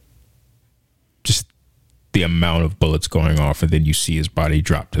 But just the amount of bullets going off, and then you see his body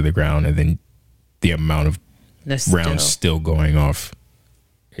drop to the ground, and then the amount of rounds still going off.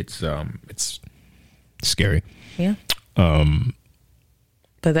 It's scary. Yeah.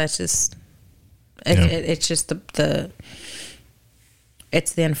 But that's just, it's just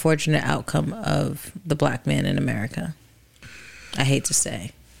it's the unfortunate outcome of the black man in America. I hate to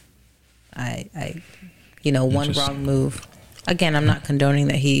say, one wrong move. Again, I'm not condoning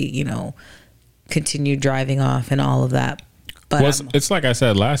that he, continued driving off and all of that. But it's like I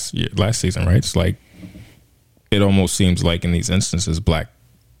said last season, right? It's like, it almost seems like in these instances, black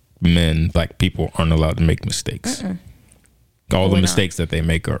people aren't allowed to make mistakes. Mm-mm. All the mistakes that they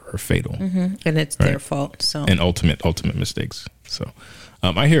make are fatal. Mm-hmm. And it's their fault. So, and ultimate mistakes. So,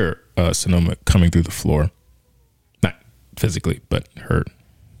 I hear Sonoma coming through the floor, not physically, but her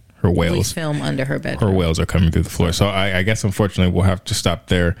wails. We film under her bedroom. Her wails are coming through the floor. So I guess unfortunately we'll have to stop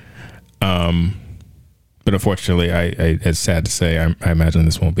there. But But unfortunately, I it's sad to say, I imagine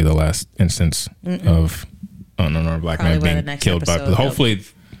this won't be the last instance of an unarmed black Probably man by the being next killed by. episode, Hopefully,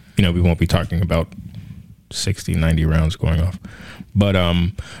 we won't be talking about 60, 90 rounds going off. But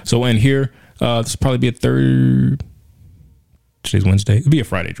so we'll end here. This will probably be a third. Today's Wednesday. It'll be a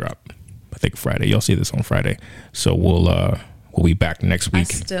Friday drop. I think Friday. Y'all see this on Friday. So we'll be back next week.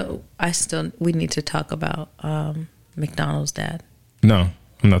 I still we need to talk about McDonald's dad. No,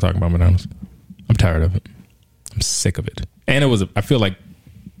 I'm not talking about McDonald's. I'm tired of it. I'm sick of it. And I feel like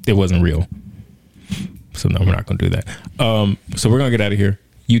it wasn't real. So no, we're not going to do that. So we're going to get out of here.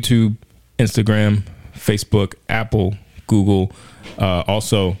 YouTube, Instagram, Facebook, Apple, Google.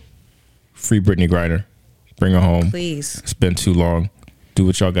 Also, free Brittany Griner. Bring her home. Please. It's been too long. Do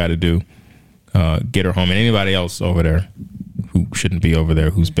what y'all got to do. Get her home. And anybody else over there who shouldn't be over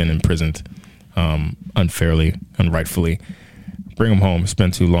there, who's been imprisoned unfairly, unrightfully, bring them home. It's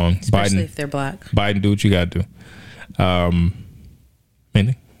been too long. Especially Biden, if they're black. Biden, do what you got to do.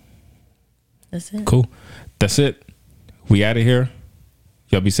 Anything? That's it. Cool. That's it. We out of here.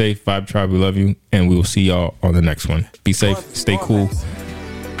 Y'all be safe. Vibe Tribe, we love you. And we will see y'all on the next one. Be safe. Stay cool.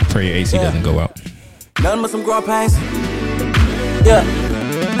 Pray your AC doesn't go out. Nothing but some growing pains. Yeah.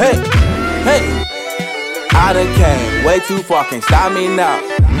 Hey. Hey. I done came way too far, can't stop me now.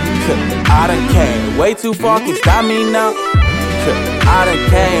 I done came way too far, can't stop me now. I done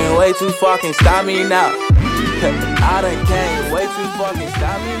came way too far, can't stop me now. I done came way too far, can't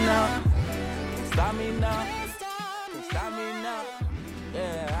stop me now. Can't stop me now. Can't stop me now.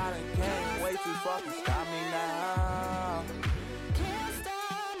 Yeah, I done came way too far, can't stop me now.